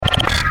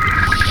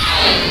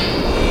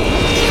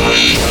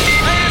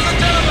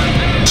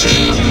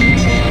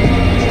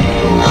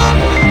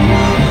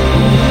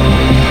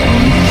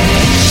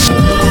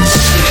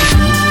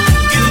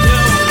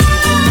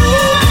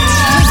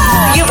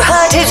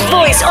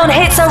on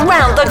hits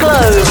around the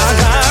globe.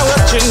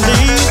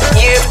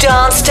 You've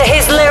danced to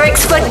his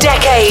lyrics for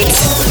decades.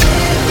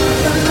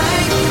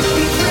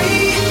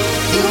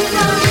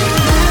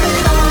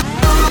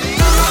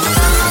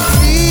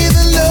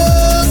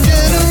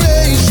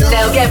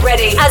 Now get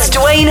ready as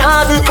Dwayne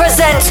Harden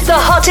presents the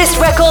hottest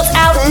records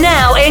out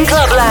now in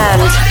Clubland.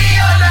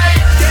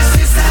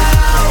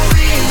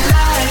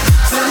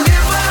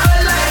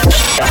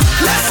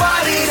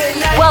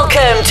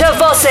 Welcome to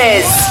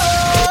Voces.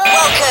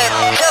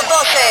 Welcome to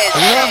Voces. I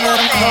love that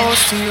I'm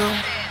close to you.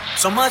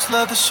 So much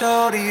love to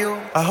show to you.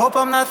 I hope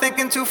I'm not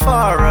thinking too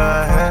far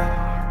ahead.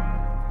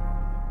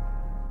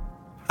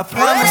 I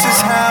promise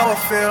it's how I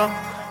feel.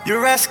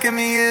 You're asking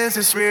me, is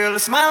this real? A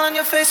smile on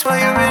your face while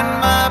you're in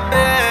my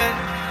bed.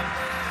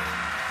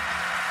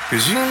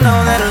 Cause you know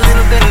that a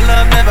little bit of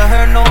love never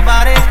hurt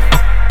nobody.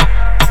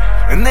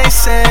 And they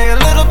say a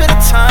little bit of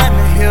time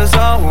that heals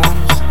all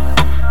wounds.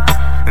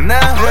 And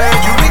I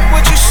heard you reap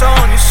what you sow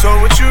and you sow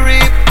what you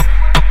reap.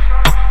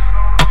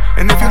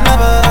 And if you love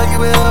her, you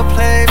will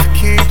play for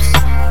keeps.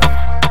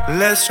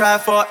 Let's try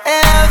forever.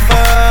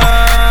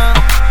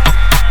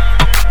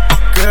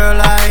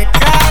 Girl, I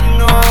got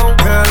no,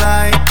 girl,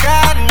 I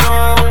got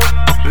no,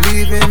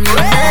 leaving you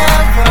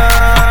never.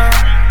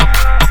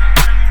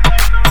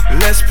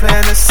 Let's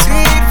plant a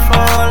seed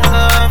for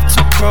love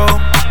to grow.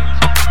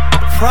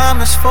 A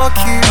promise for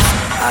keeps.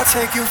 I'll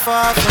take you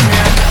far from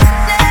here.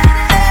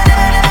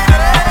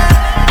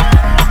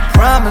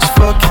 Promise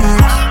for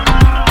keeps.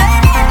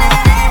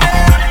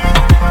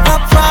 I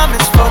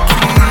promise for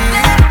keeps.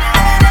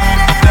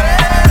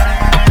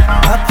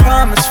 I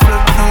promise for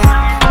keeps.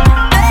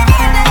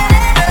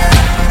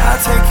 I'll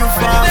take you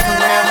far from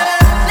here.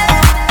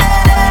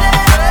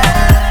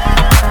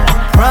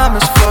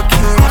 Promise for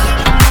keeps.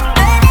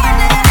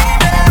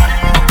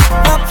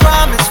 I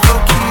promise for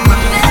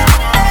keeps.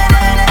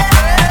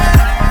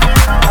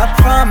 I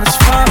promise,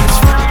 promise.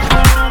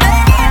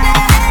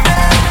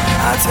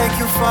 I'll take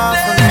you far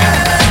from here.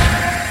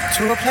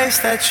 To a place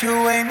that you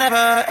ain't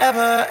never,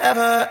 ever,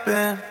 ever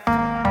been.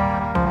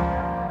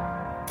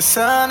 The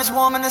sun is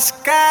warm and the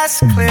sky's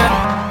clear.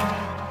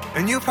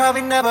 And you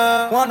probably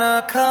never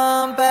wanna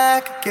come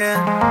back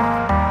again.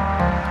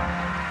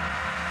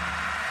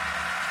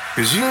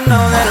 Cause you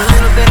know that a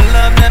little bit of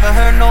love never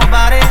hurt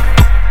nobody.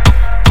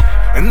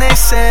 And they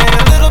say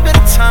a little bit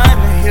of time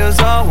that heals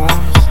all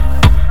wounds.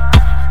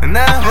 And I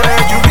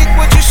heard you reap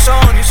what you sow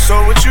and you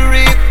sow what you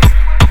reap.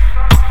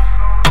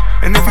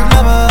 And if you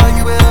love her,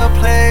 you will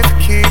play for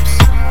keeps.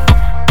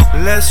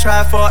 Let's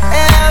try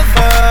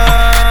forever.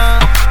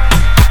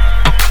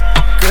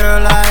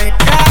 Girl, I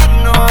got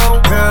no,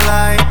 girl,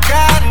 I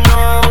got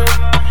no,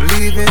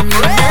 leaving you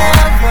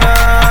never.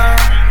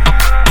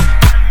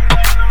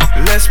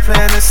 Let's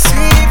plant a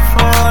seed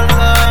for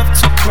love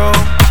to grow.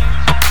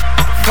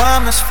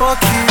 Promise for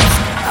keeps.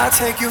 I'll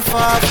take you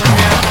far from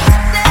here.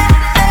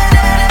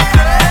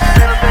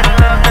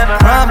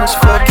 Promise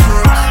for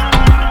keeps.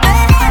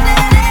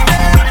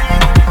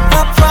 I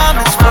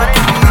promise for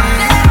keeps.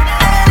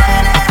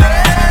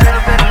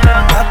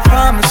 I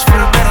promise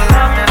for keeps.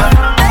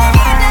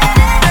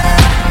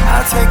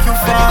 I'll take you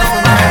far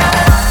from here.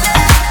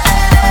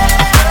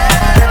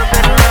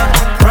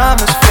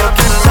 Promise for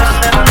keeps.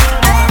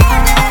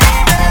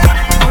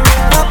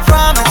 I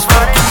promise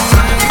for keeps.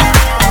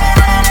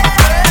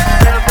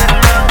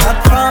 I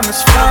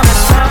promise,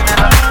 promise.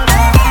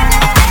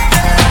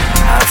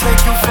 I'll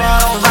take you far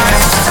from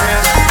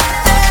here.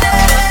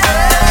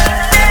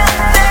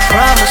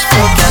 Promise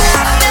for keeps.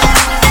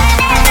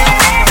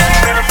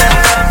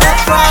 I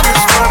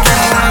promise for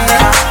keeps.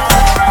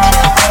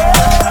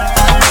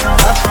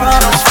 I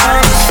promise,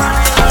 promise.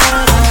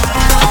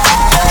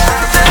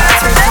 I'll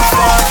take you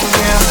far from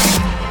here.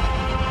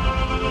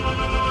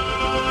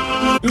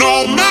 No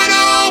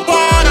matter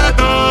what I've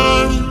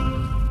done,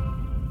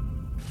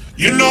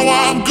 you know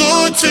I'm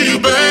good to you,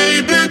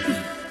 baby.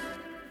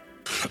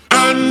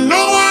 I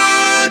know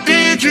I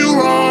did you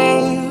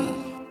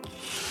wrong,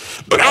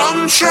 but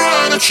I'm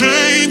trying to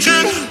change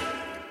it.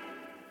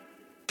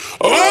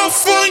 Oh,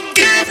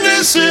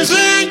 forgiveness is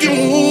in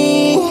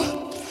you.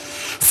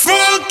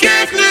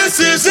 Forgiveness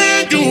is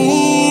in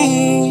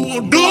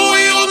you. Do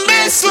you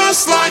miss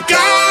us like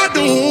I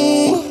do?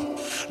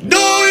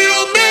 Do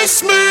you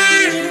miss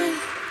me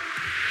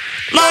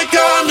like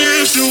I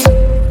miss you?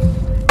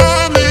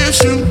 I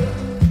miss you.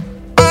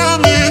 I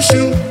miss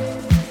you.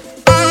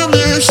 I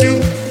miss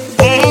you.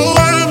 Oh,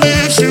 I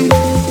miss you.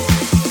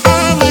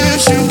 I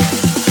miss you.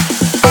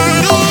 I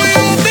know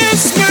you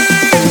miss me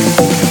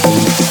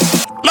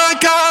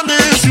like I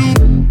miss you.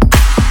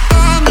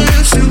 I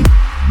miss you.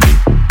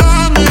 I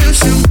miss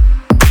you.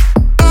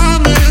 I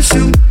miss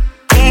you.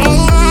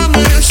 Oh, I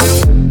miss you.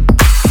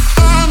 I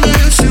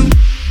miss you.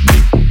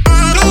 I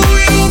know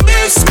you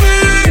miss me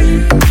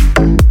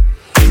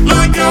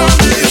like I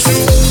miss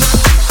you.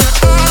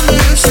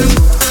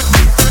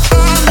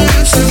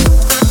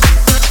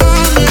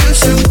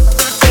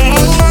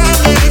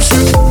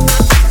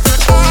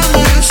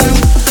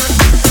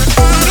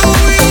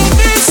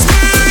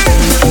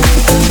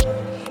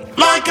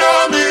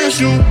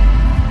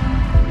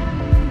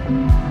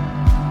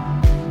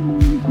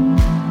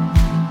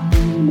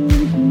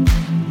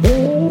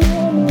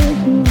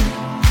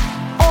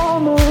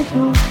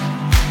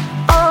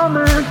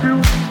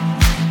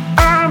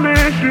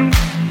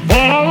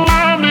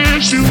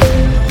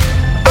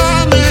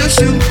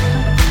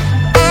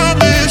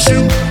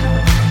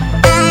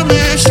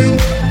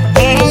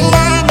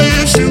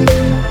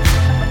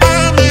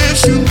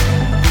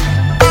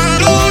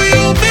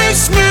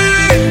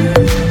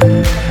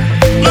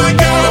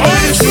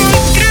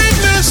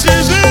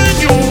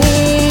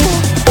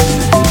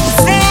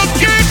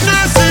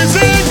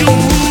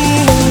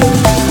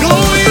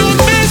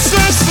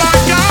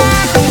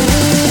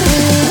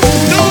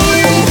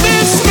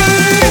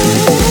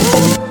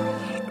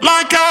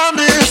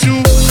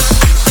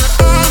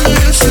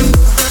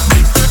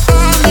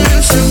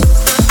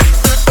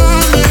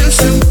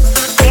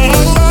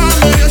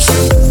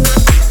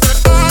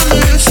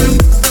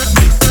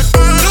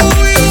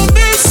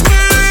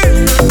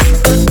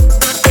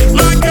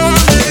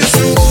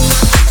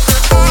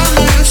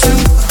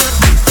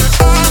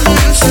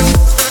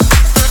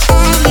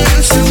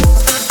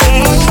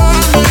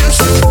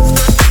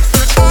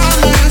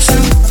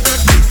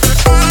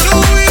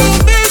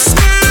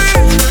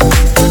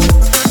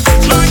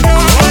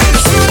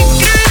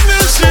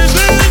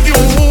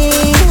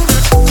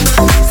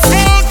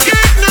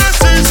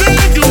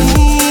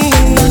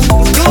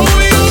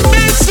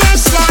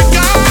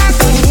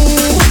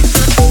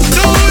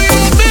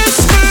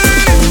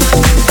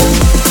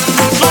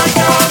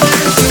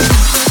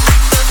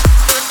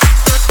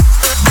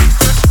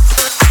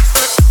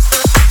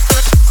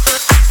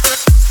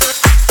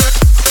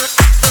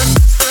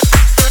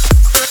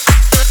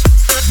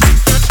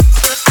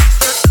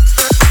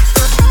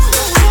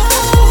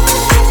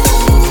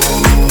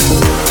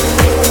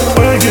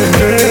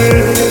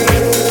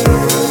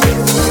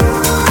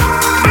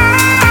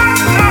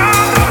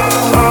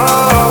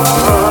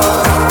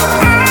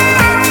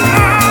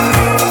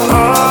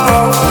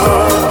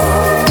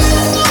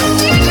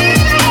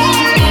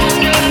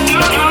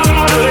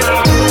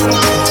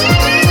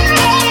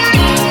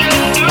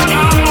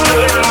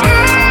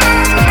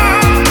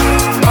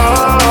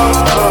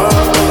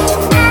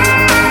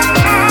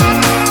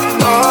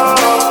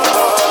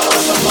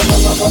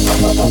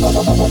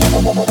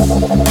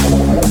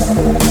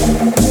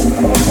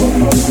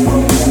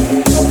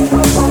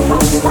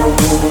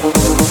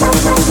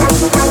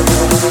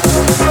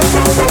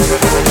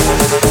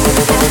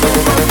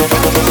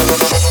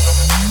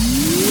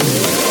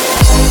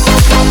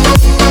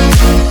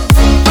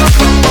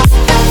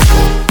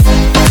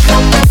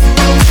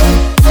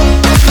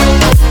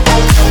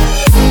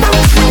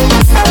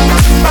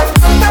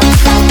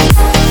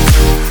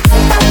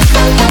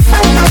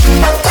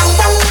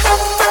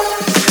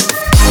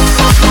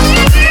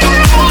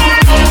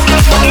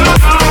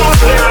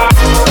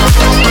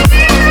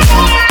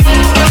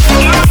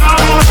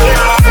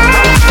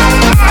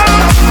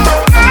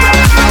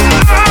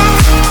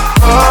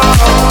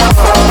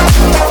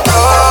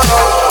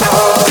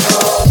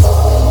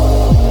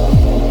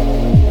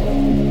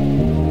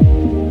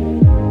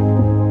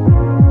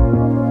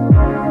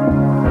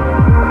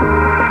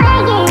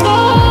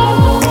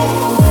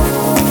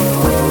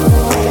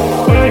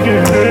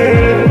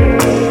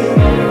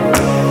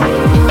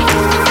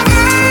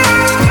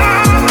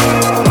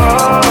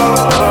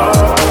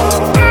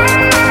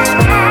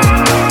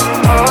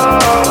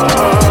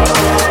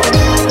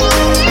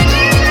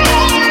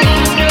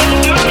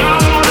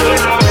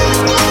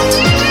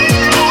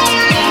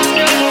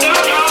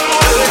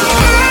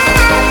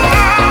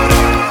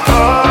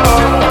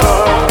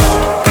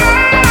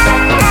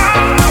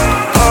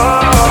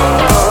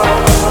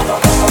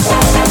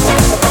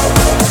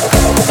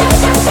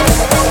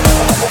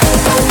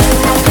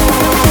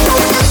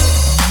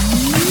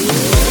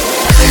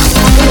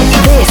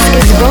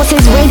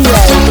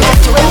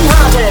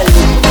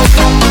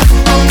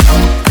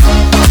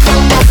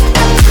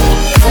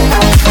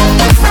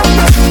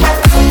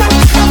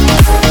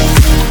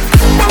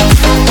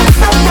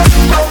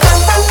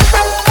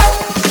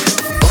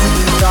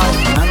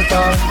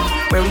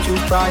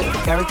 too bright of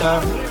a character.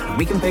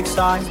 We can pick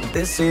sides, but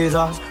this is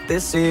us,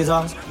 this is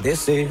us,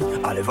 this is.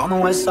 I live on the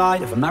west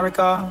side of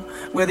America,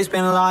 where they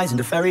spin lies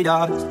into fairy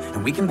dust.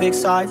 And we can pick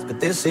sides, but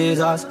this is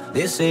us,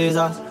 this is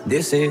us,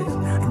 this is.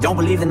 And don't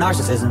believe the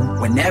narcissism,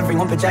 when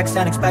everyone projects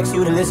and expects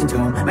you to listen to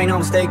them. Make no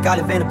mistake, I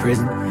live in a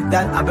prison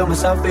that I built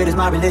myself, it is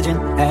my religion.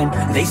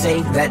 And they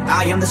say that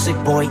I am the sick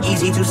boy,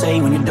 easy to say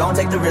when you don't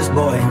take the risk,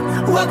 boy.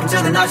 Welcome to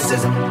the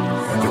narcissism,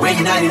 we're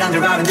united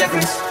under our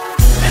indifference.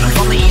 And I'm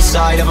from the east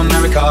side of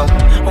America,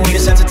 we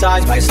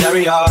desensitized by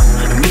hysteria.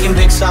 And we can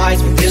pick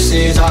sides, but this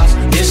is us,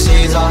 this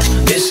is us,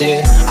 this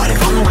is. I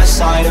live on the west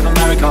side of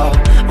America,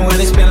 where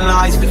they spin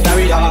lies into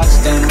fairy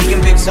dust. And we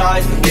can pick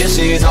sides, but this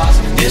is us,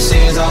 this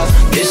is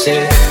us, this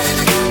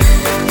is.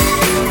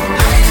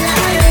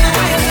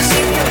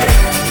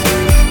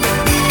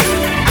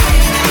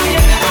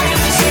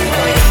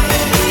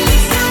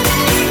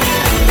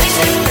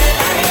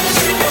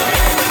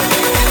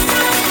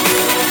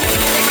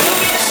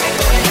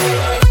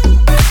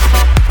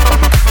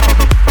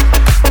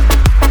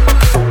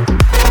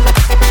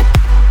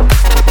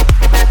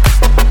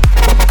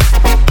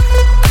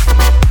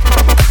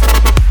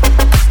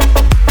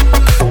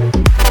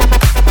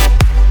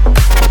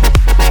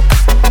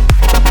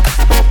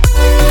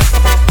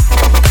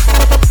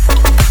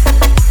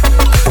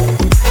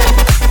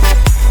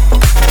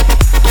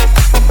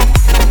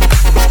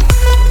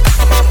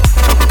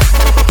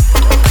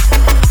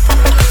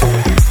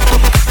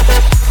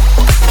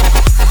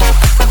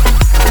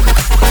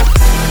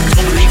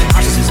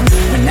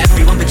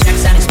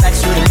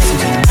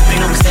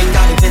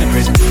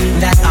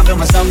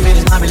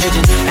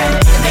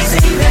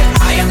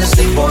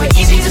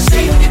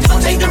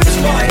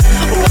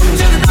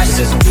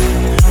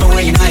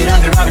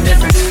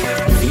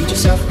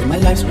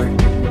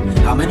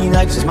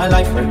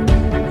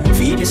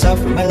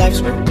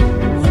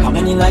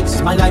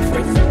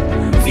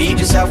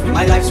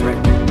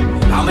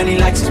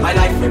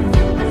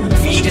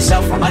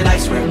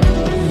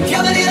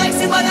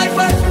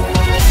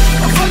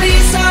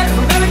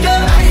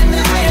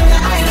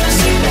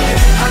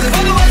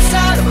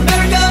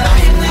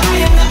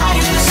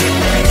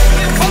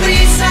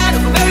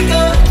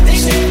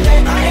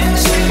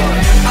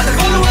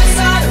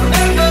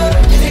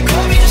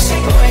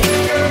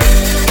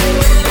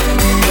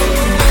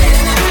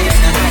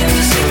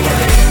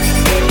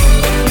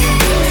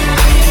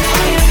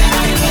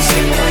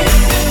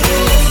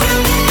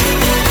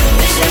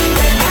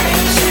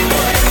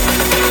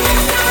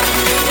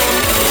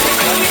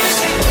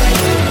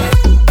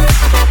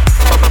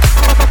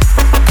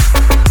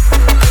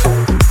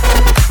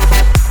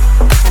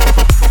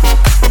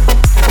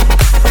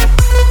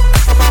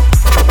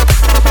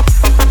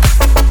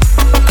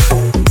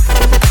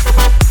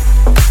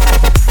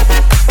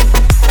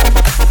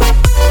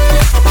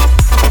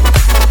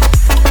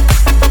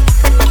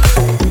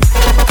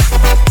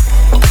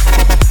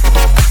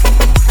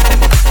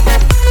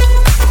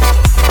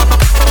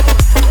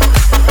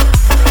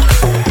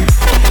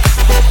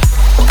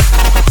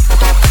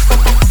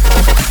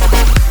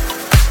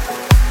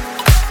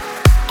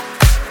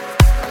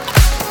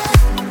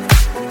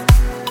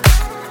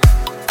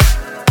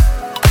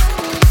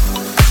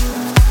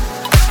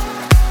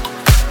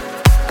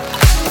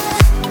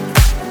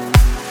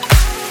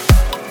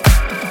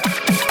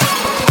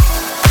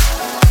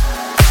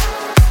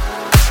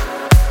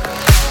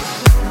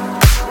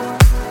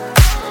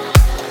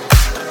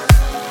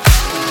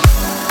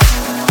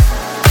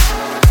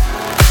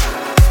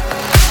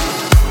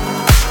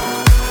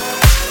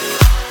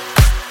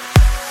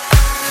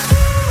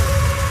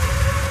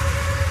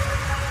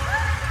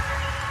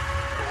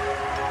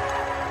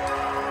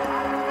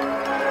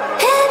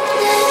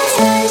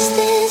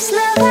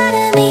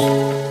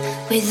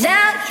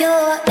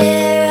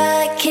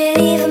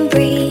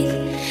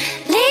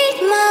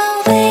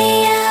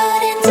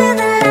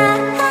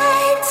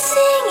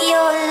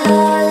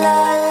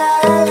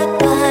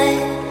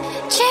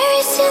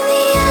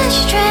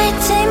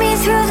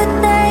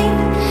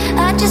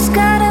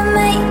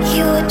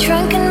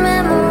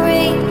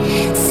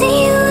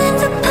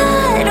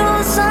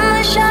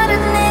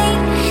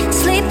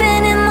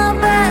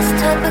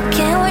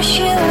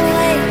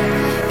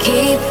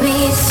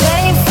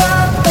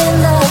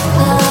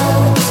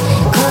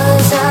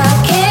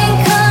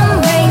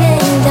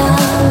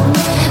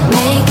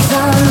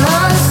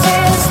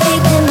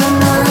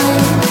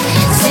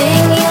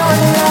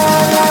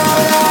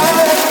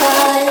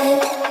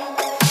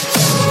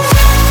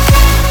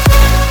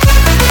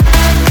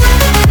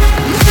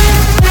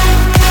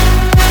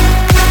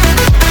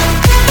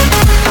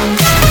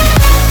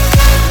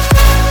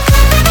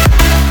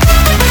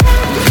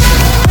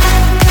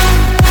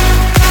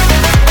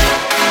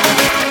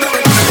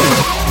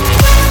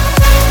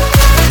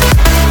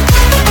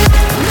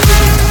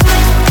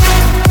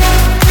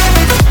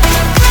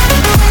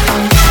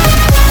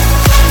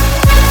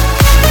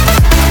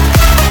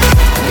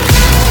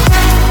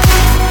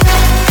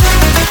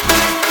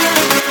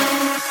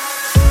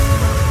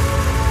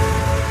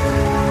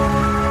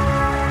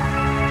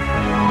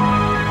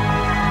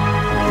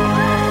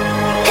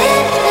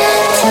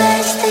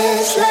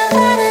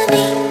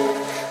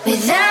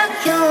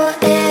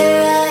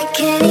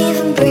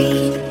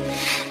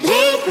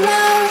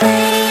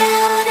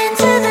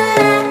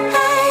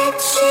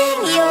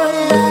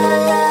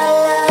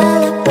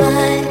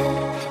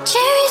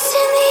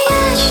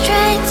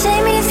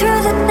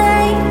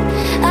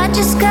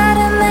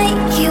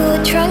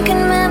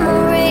 drunken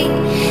memory.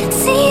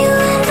 See you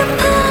in the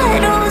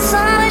puddles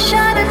on my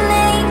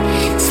Chardonnay.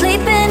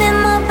 Sleeping in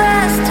my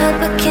bathtub,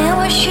 but can't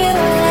wash you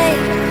away.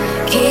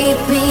 Keep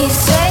me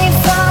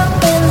safe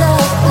up in the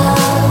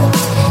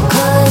clouds,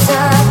 'cause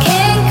I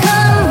can't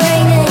come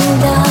raining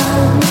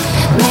down.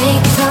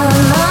 Make the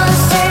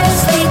monsters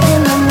sleep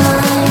in my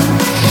mind.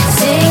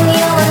 Sing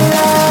your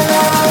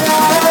lullaby.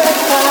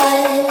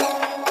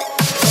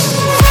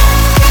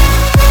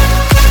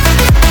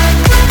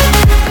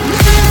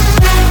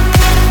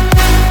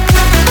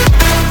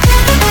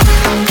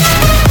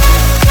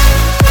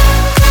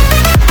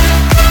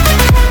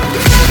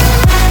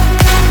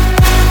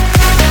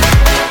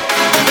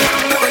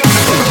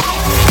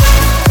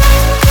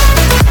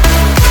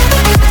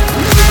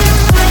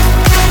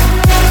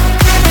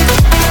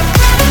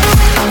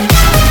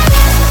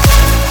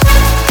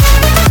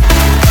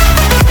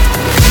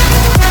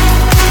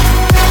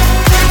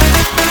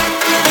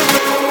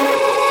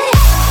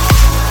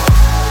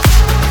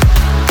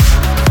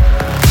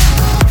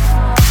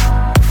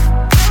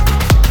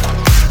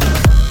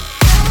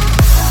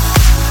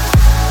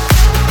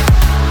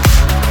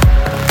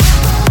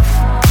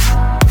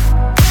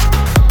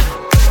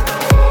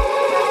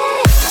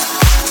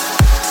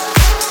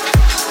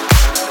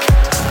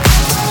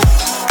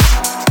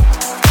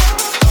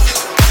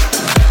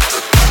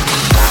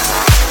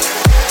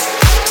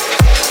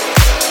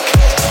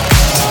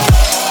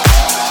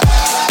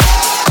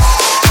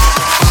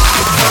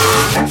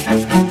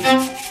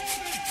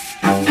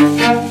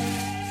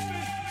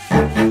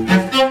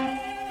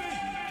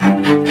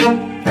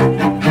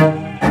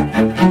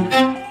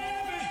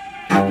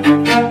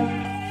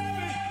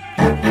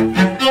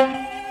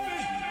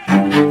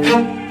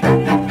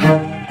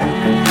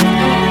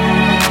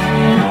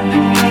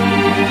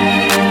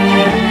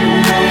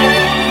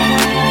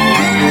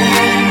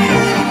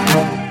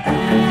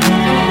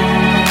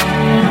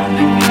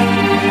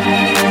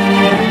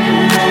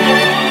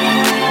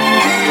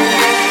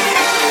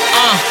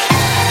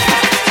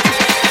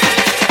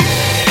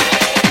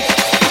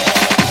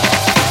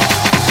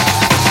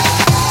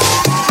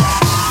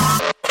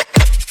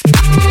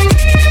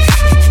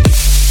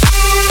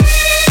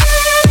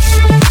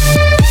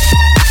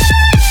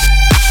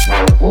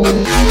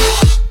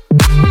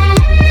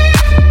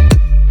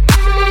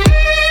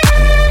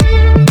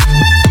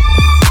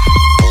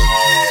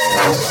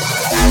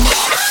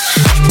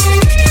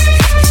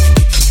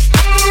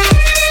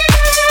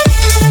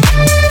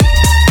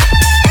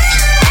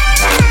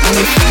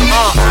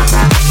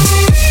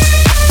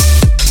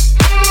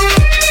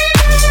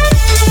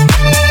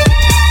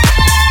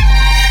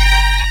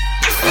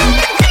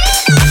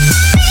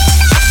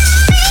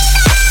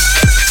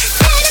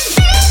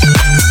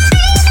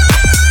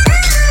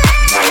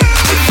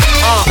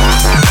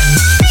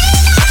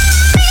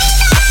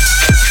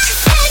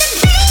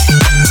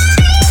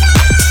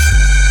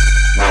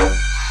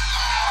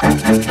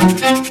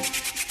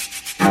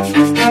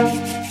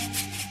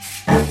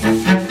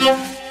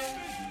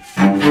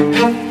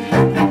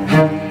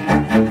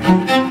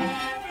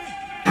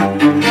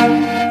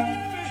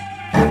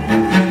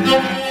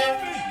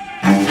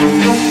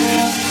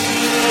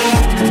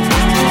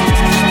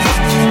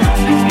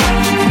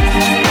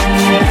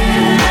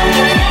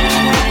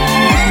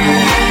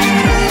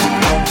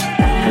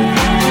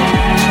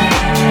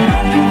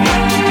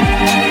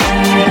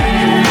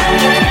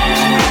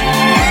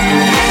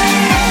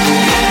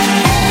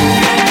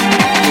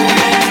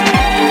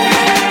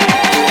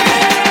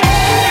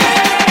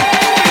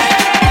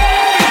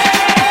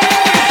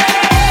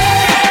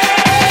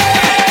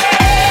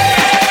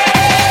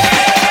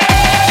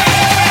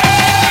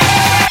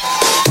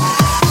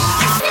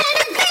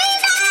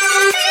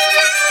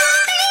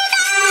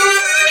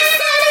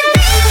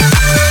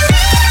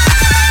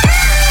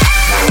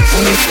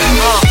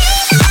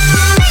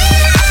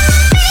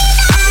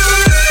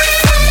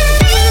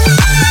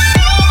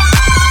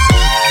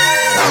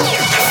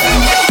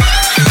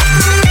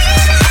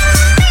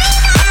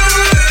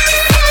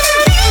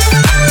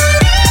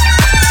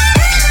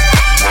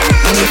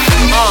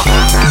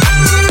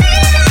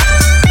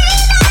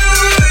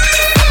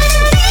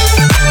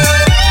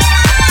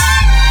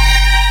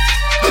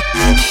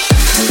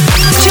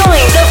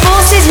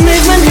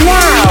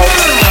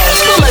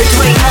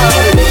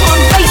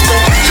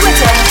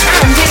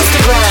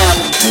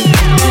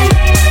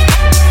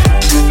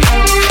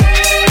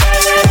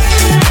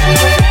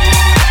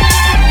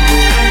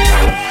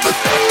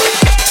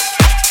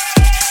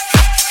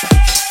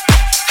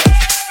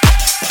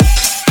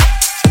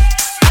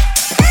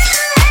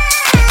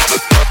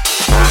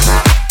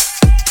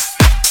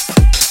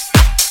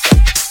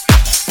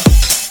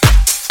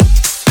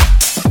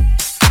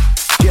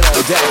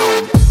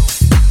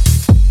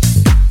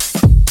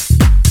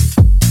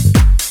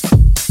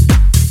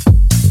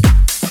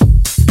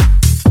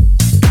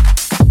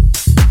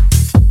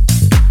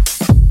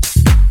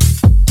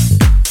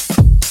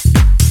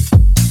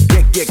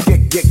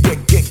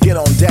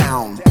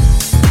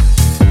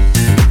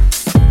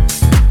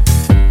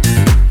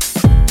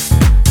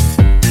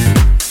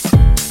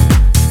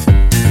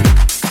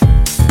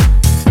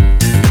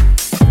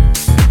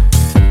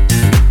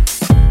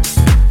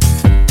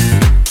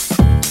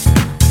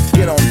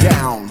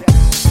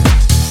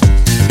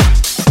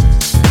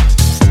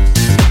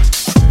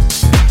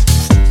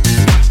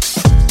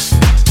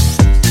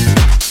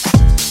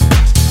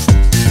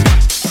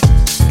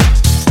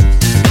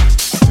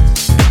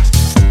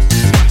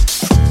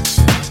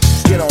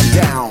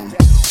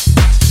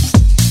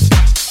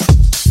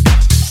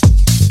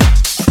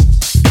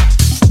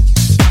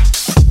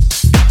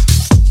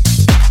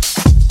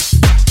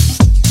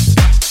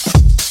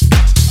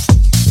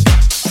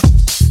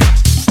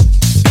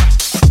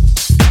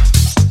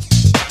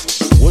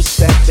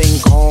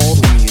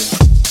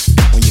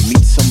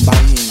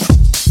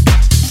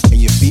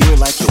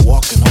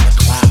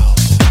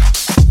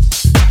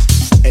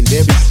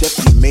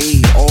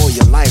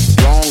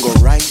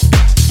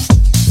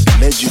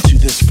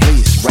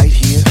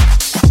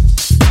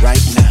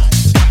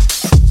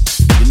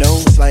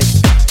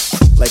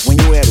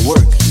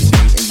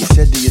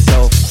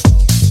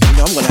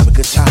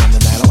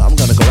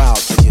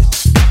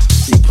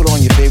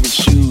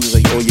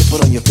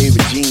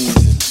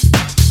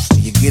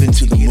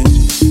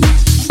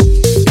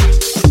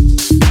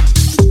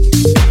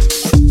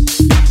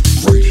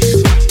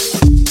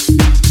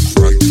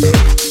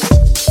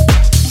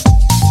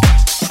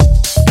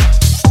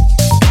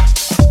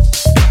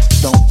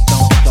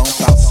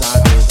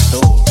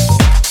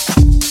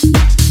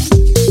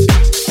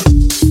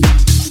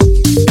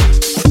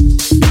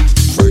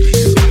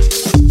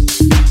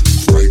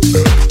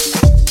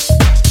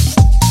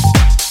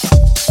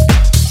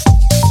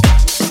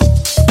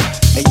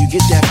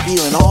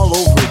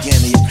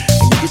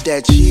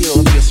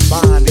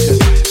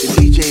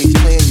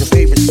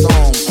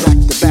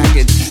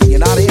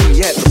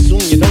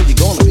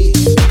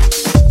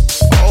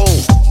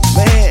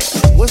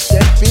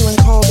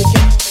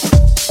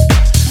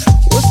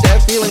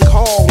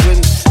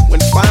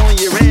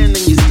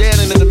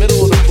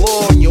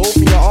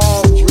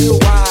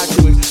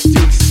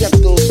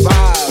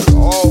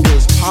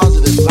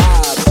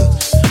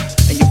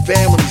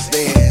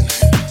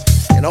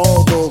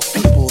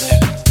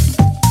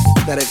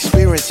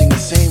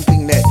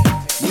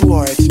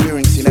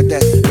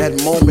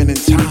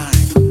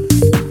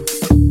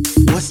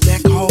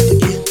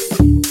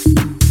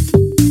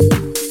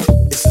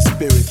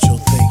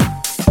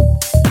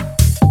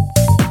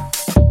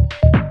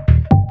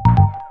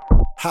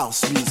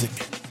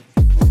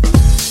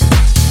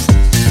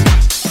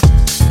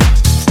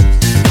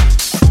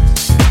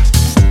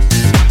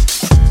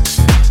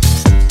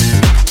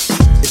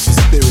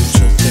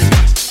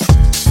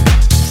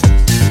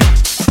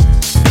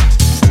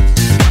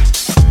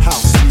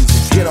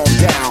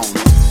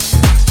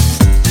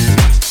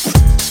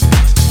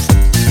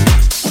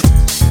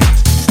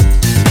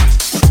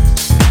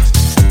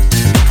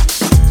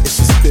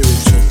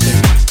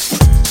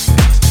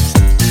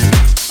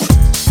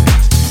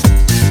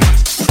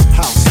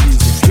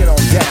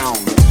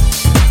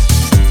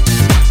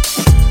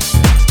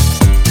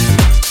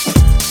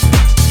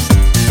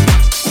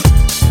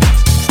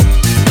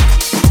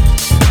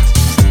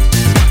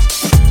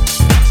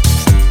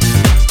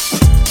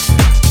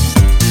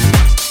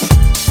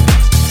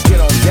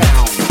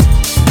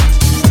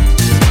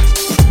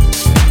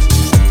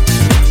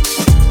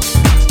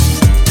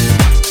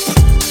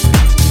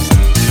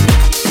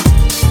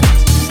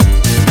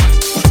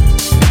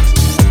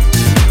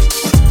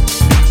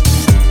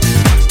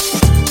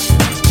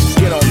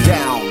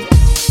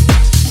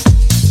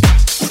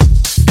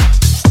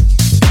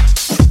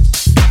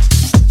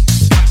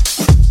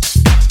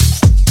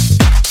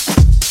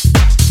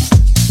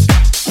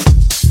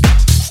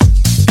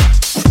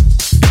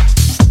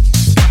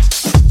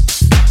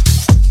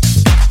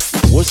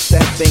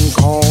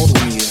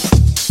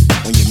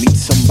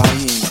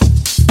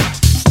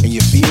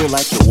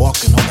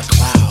 walking on a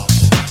cloud.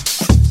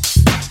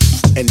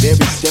 And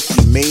every step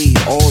you made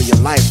all your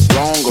life,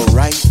 wrong or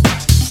right,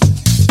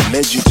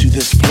 led you to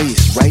this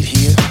place right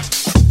here,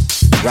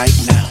 right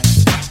now.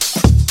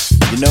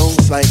 You know,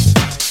 it's like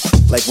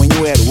when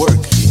you were at work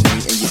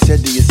and you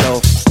said to yourself,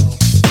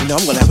 you know,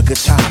 I'm gonna have a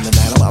good time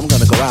tonight. I'm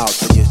gonna go out.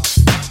 So you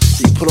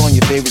put on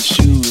your favorite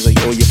shoes or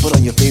you put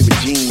on your favorite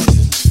jeans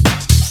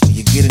and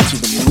you get into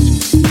the mood.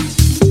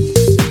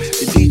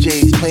 The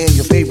DJ's playing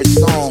your favorite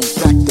songs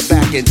back to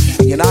back and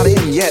you're not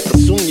in yet, but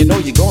soon you know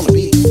you're gonna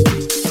be.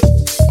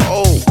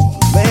 Oh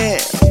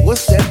man,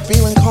 what's that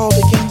feeling called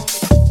again?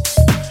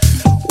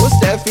 What's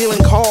that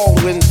feeling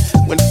called when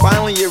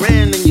finally you're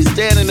in and you're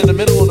standing in the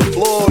middle of the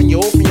floor and you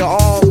open your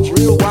arms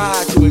real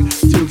wide to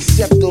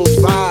accept those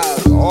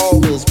vibes, all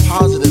those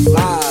positive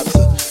vibes,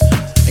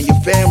 and your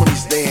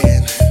family's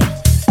there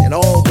and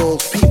all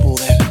those people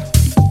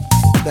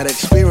that are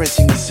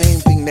experiencing the same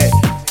thing that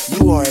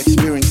you are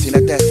experiencing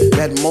at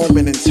that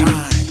moment in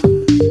time.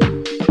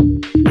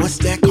 What's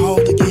that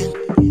called again?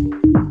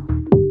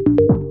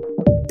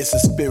 It's a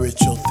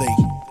spiritual thing.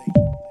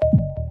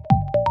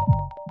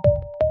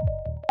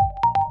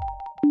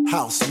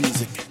 House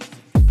music.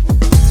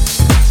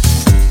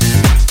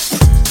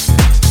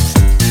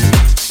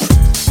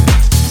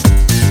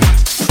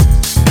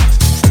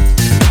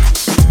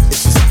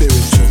 It's a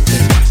spiritual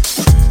thing.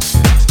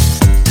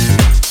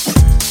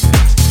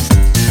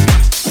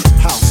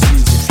 House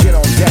music, get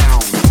on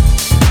down.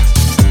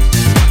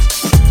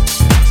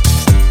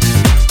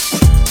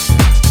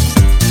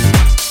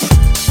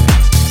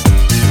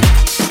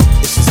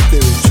 It's a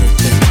spiritual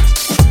thing.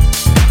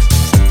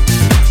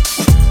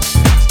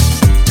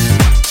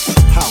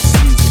 House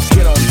music,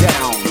 get on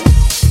down.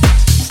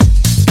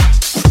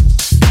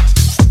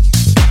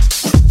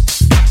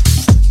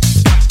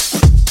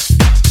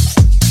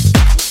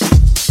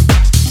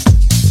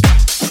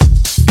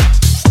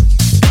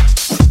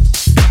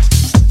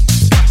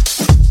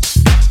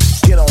 Get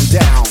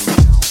on down.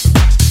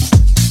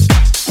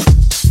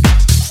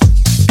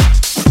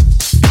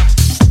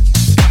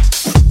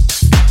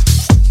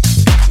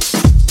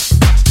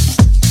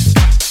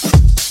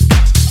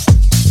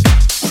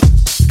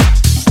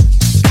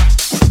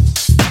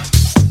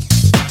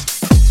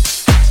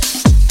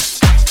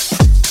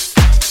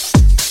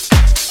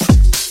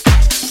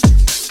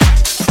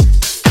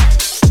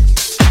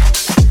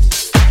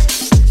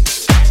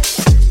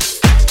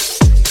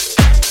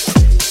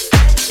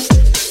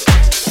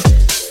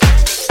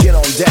 Get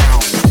on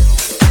down.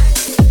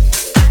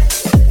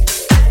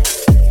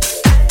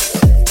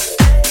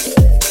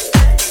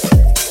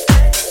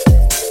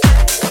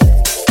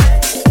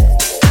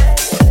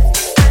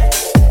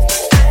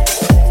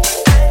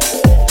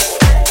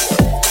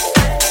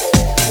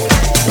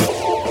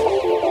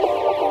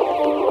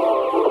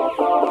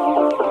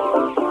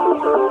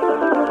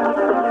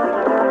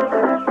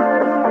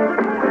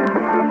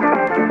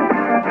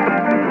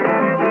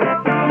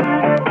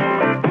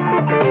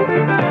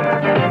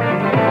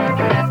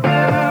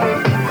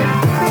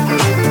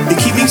 You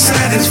keep me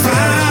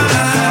satisfied.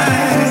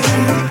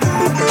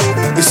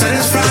 You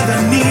satisfy the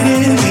need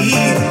in me.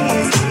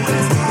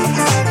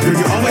 Girl,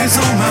 you're always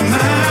on my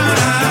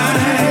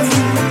mind.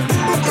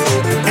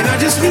 And I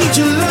just need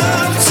your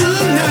love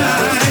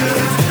tonight.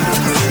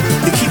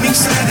 You keep me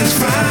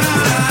satisfied.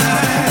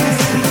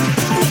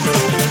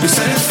 You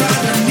satisfy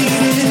the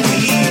need in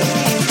me.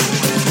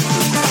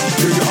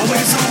 Girl, you're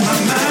always on my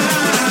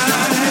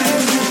mind.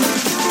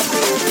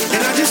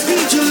 And I just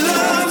need your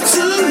love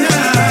tonight.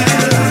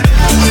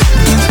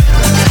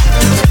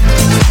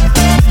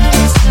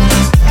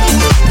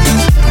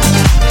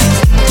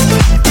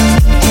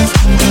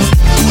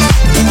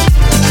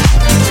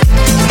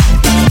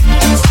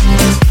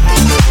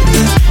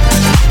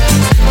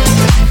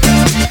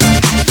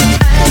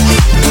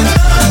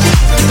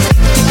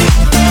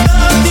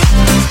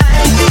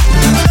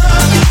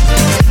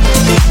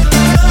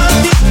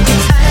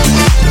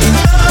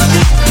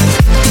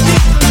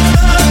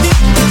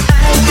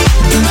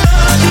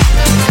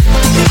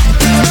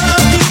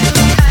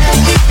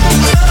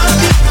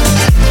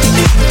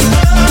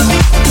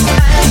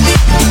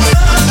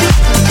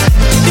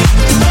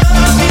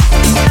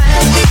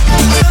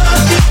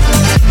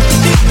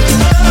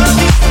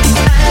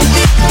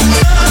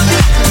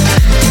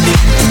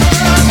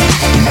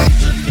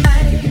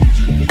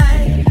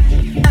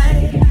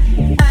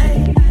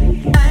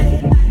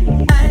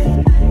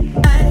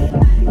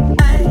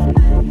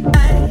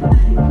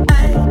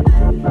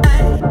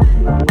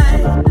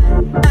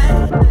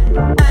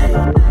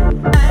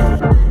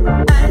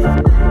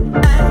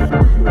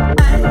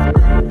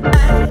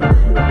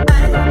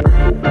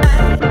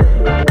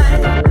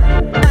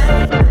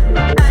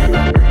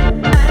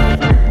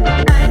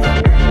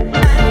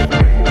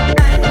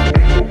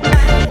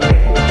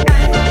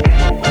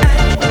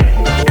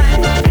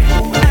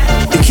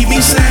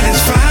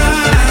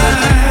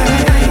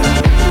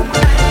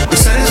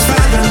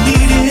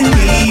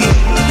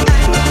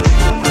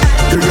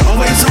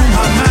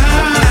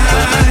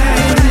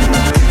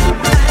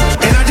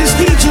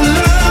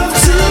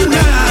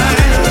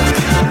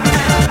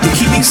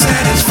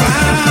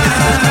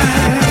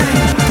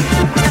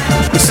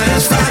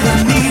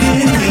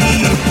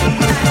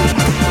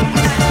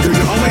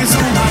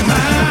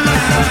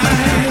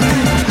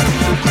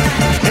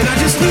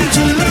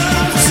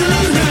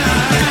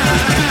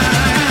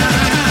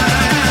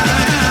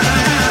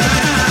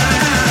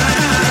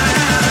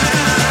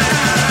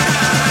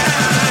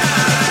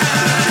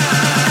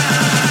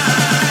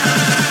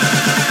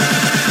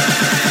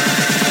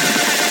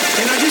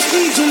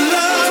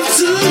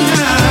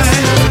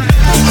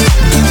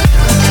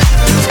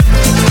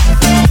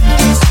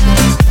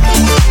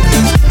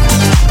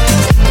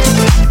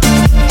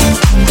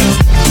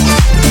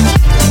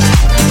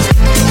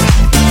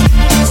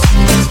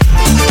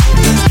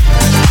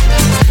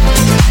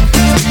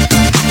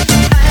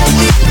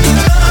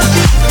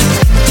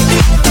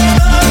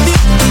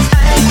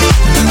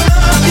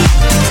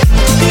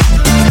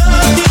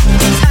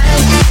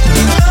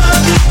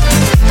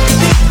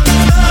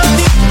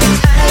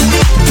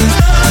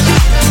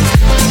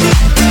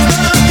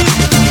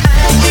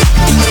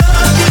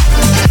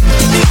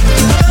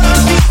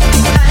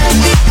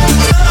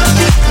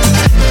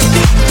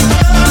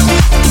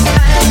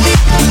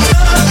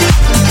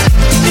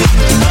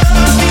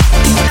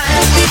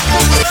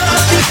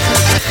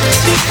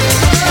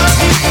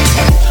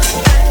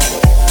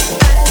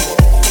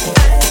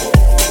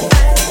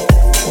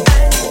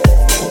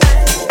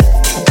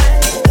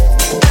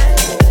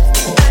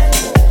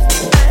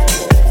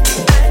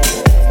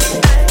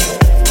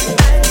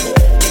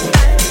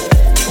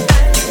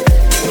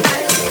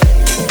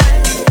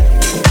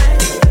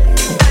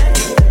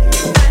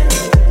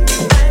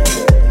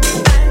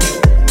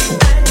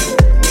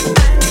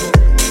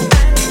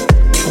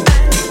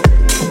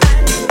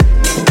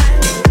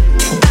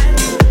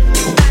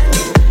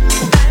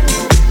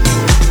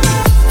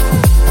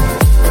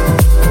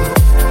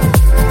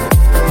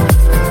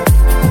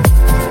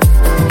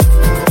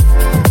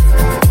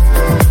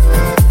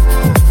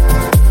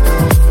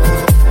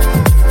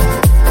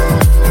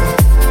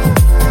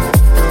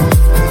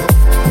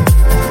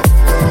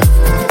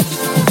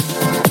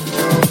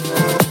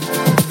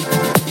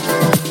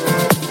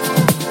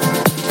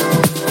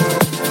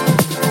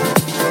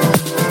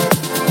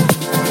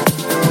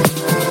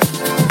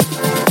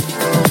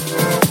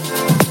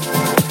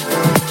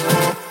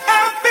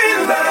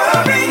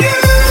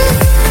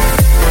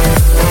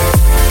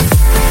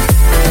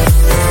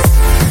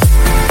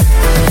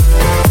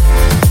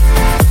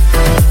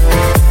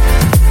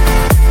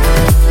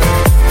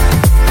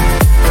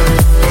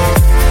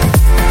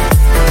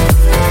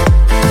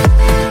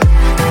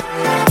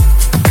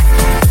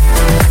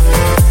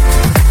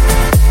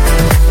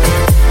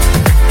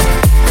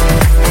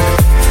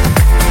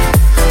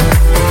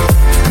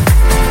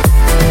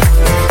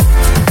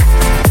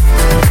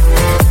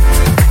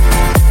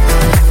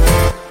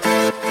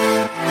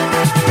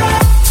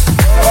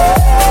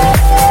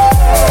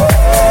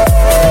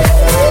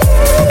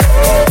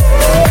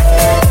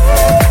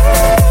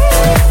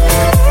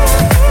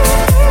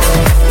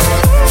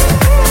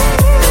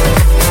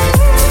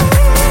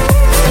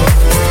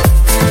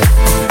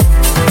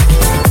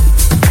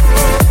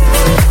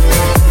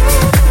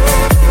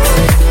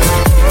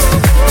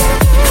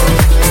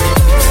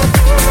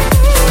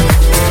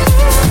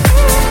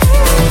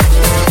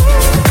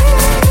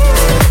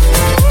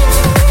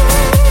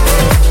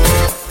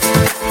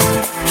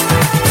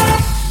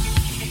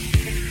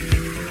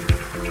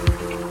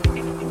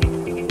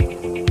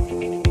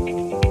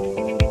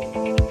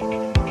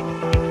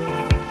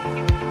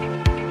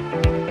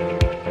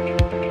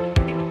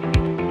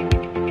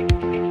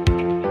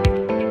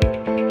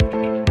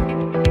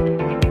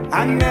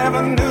 I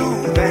never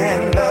knew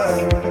that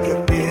love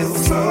could feel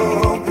so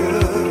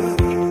good.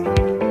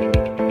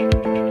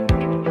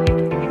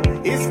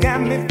 It's got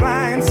me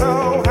flying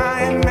so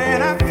high, and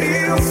man, I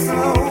feel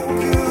so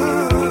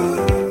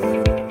good.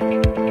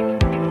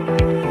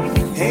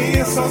 Hey,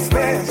 you're so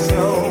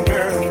special,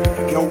 girl.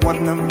 You're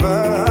one of a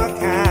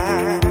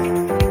kind.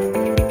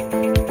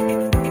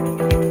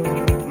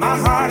 My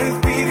heart is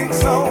beating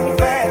so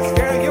fast,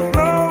 girl. You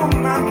blow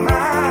my mind.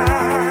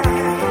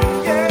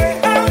 Yeah,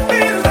 I've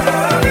been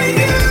loving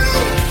you.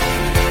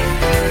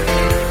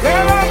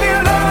 Girl, I've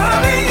been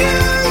loving you.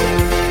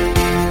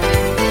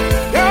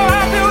 Girl,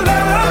 I've been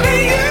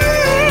loving you.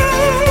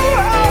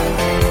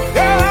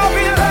 Girl, I've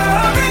been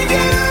loving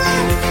you.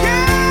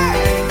 Yeah,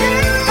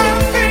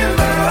 I've been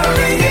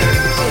loving you.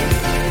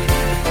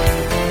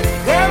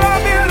 Girl,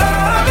 I've been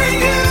loving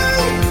you.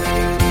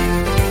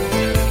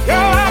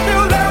 Girl, I've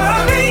been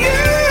loving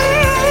you.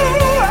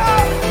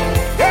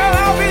 Girl,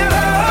 I've been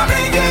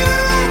loving you.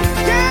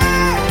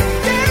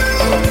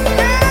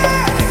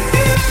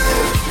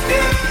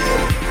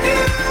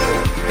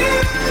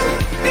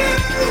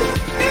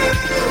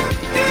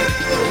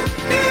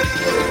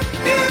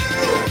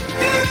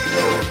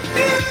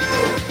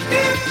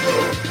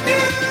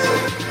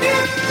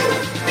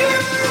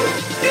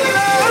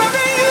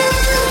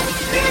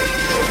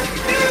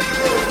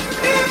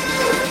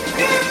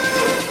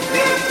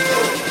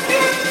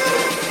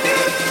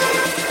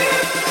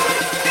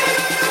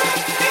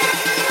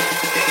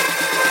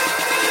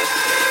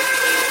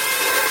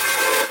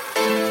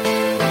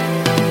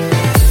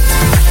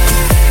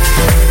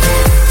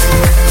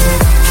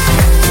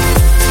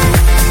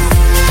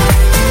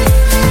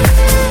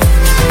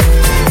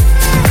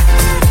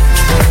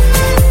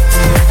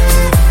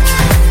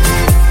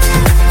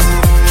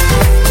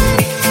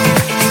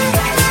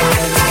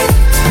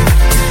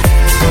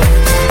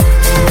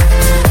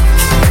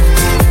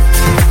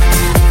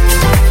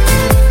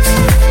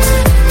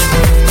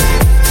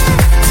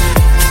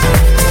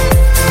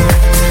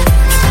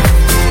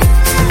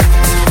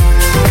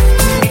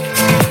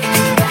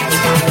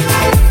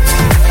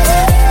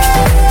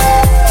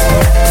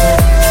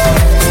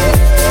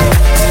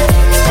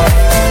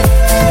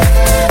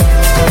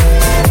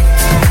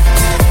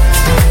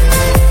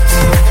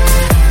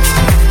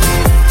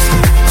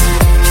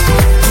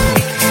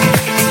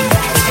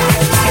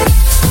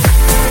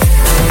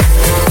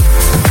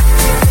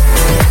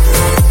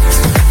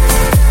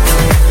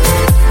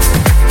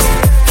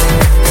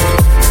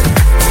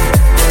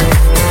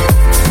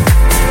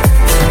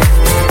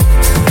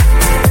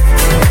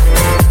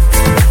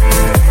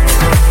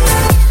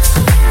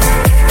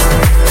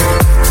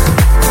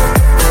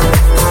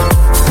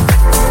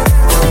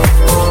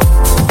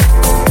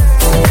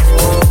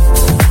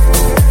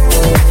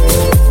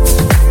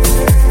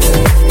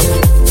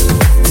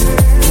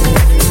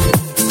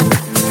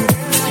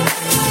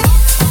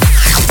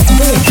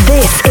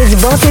 This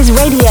is Bosses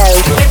Radio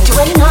with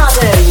Dwayne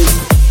Harden.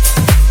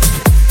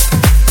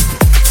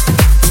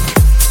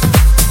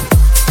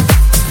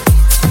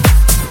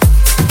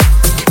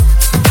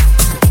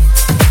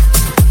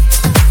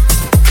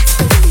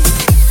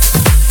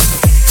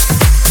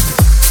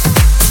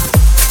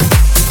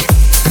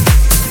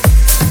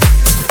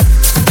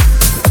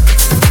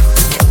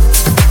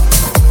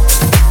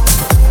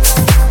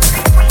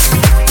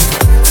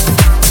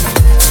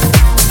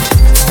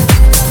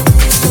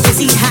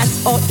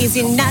 Is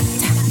he not?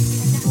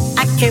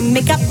 I can't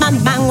make up my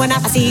mind when I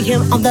see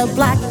him on the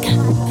block.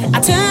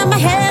 I turn my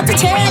head to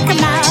check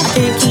him out. I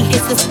think he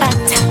hits the spot,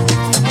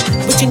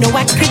 but you know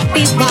I could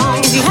be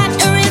wrong. Is he hot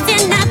or is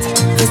he not?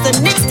 'Cause the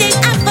next day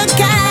I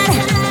forgot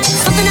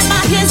something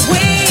about his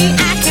way.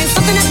 I can't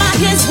something about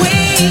his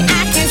way.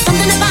 I can't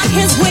something about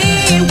his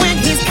way when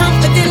he's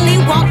confidently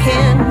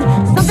walking.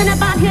 Something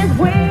about his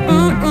way.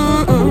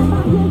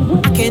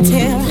 I can't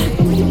tell.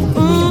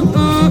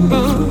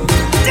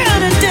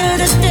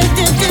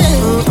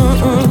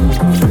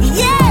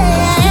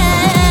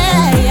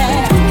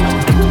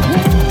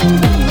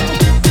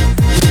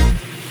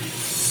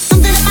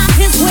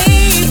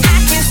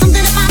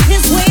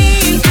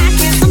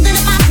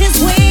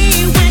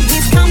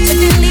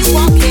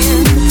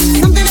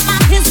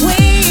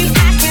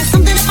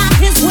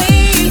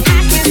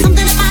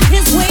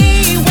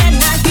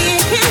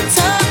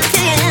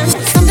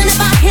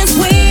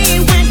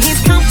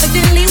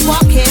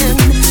 Walking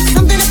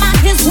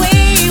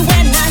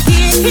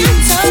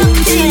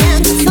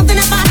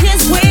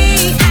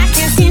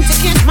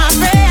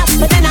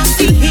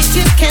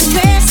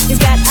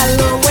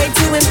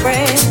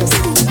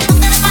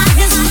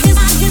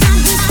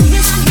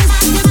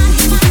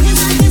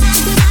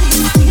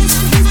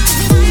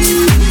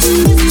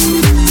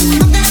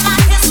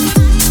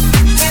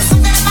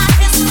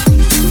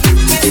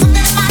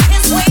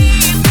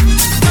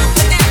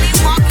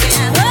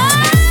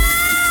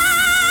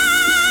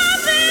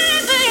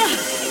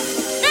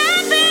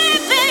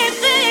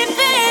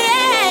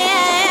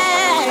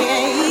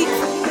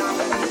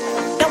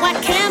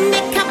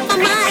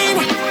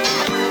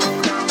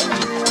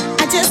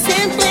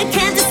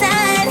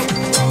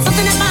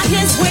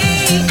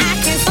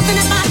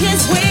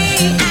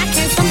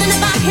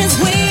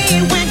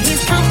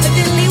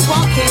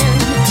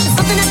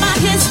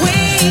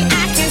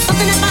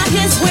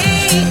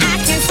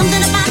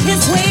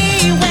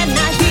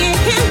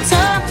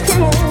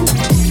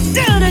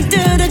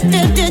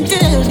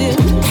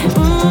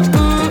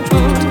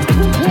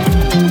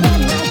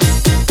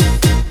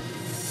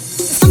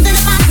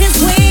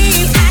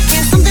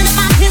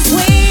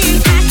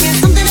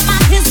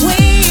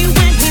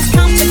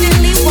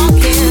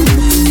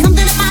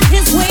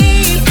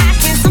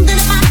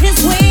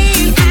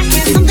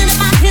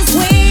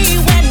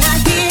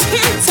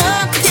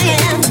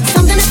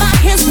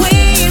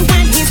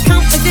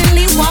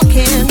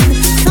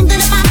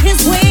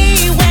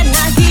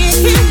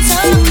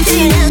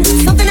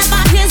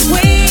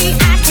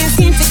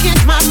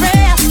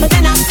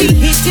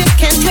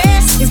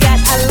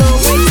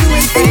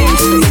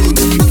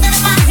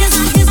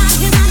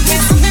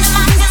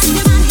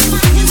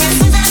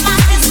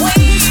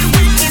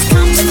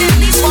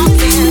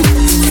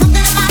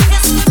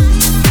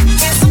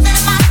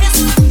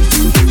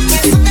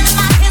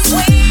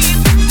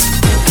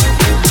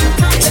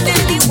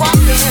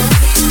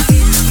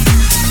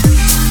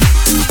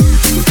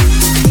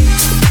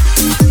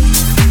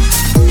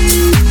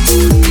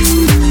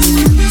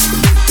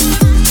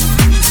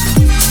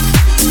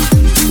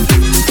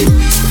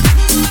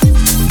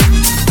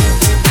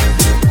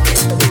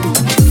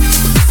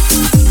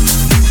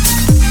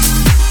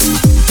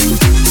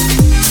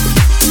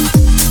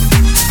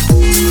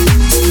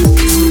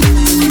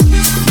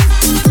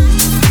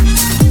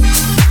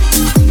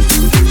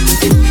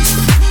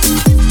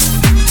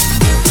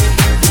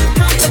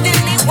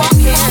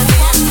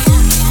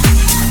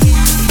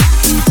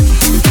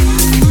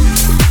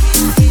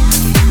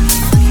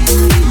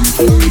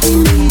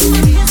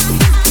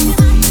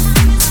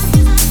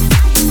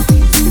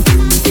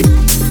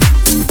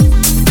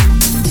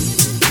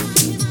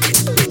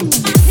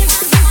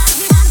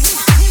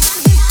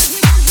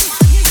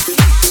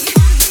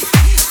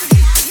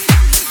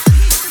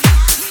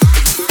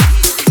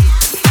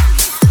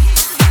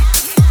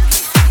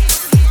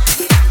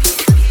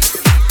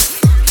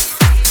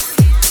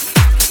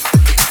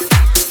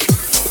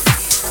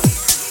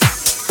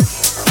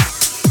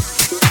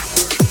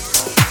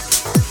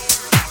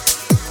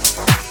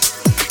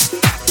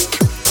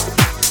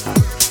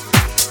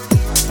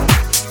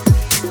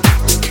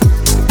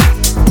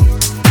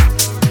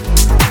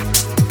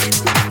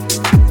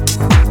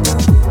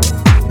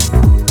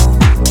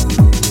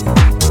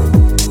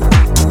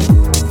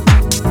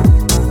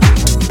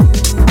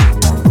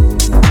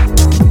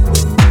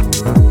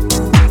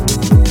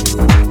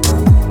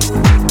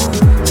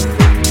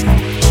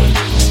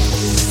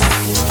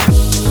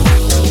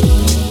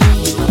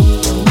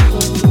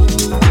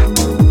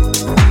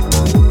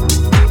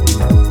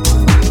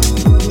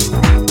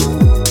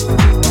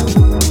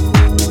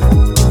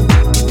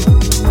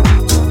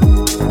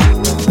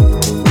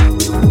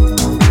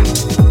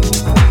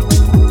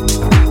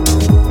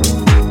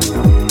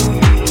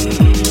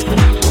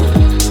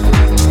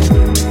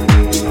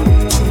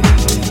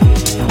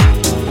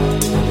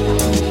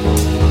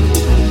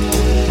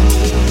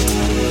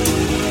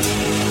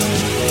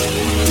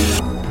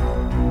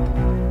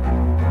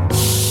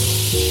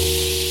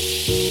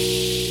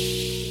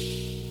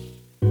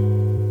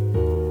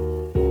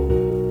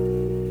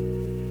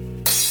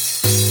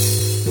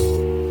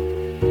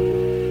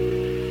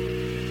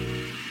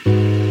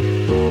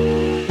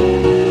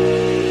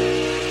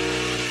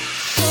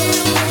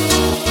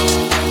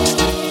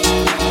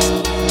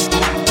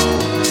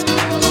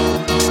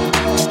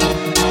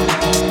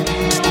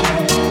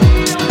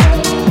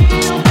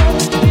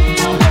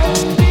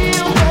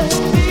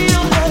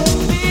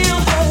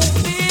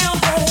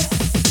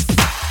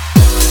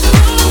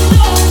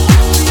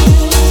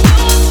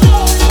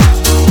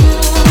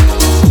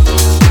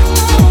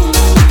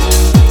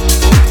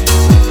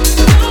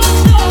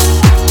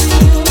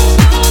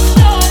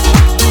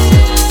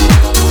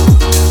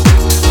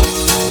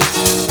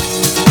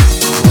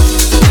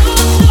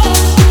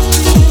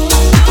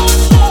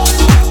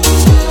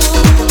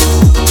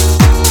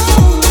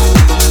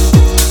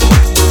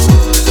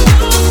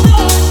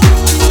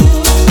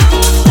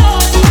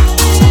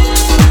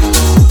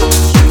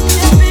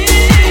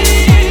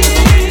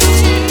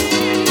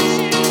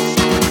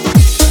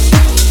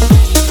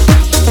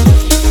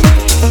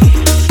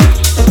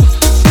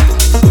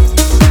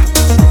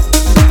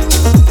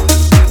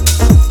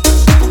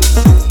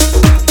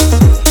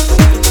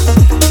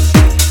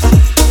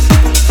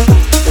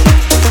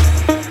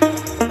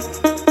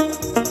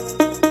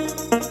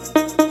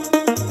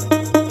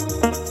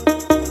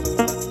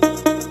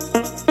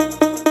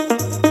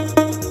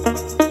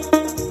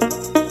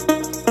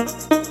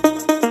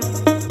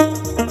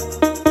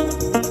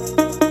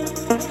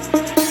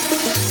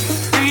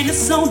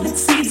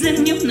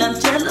Now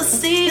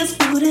jealousy is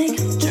rooting.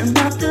 Turn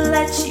out the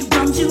light, she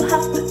runs you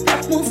hot, but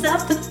that won't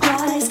stop the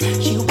cries.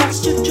 She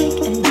watched you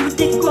drink and you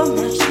did grow.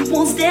 Now she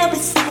won't stand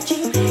beside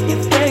you.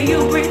 If air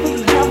you breathe,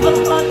 you have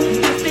a heart.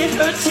 If it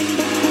hurts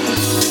you.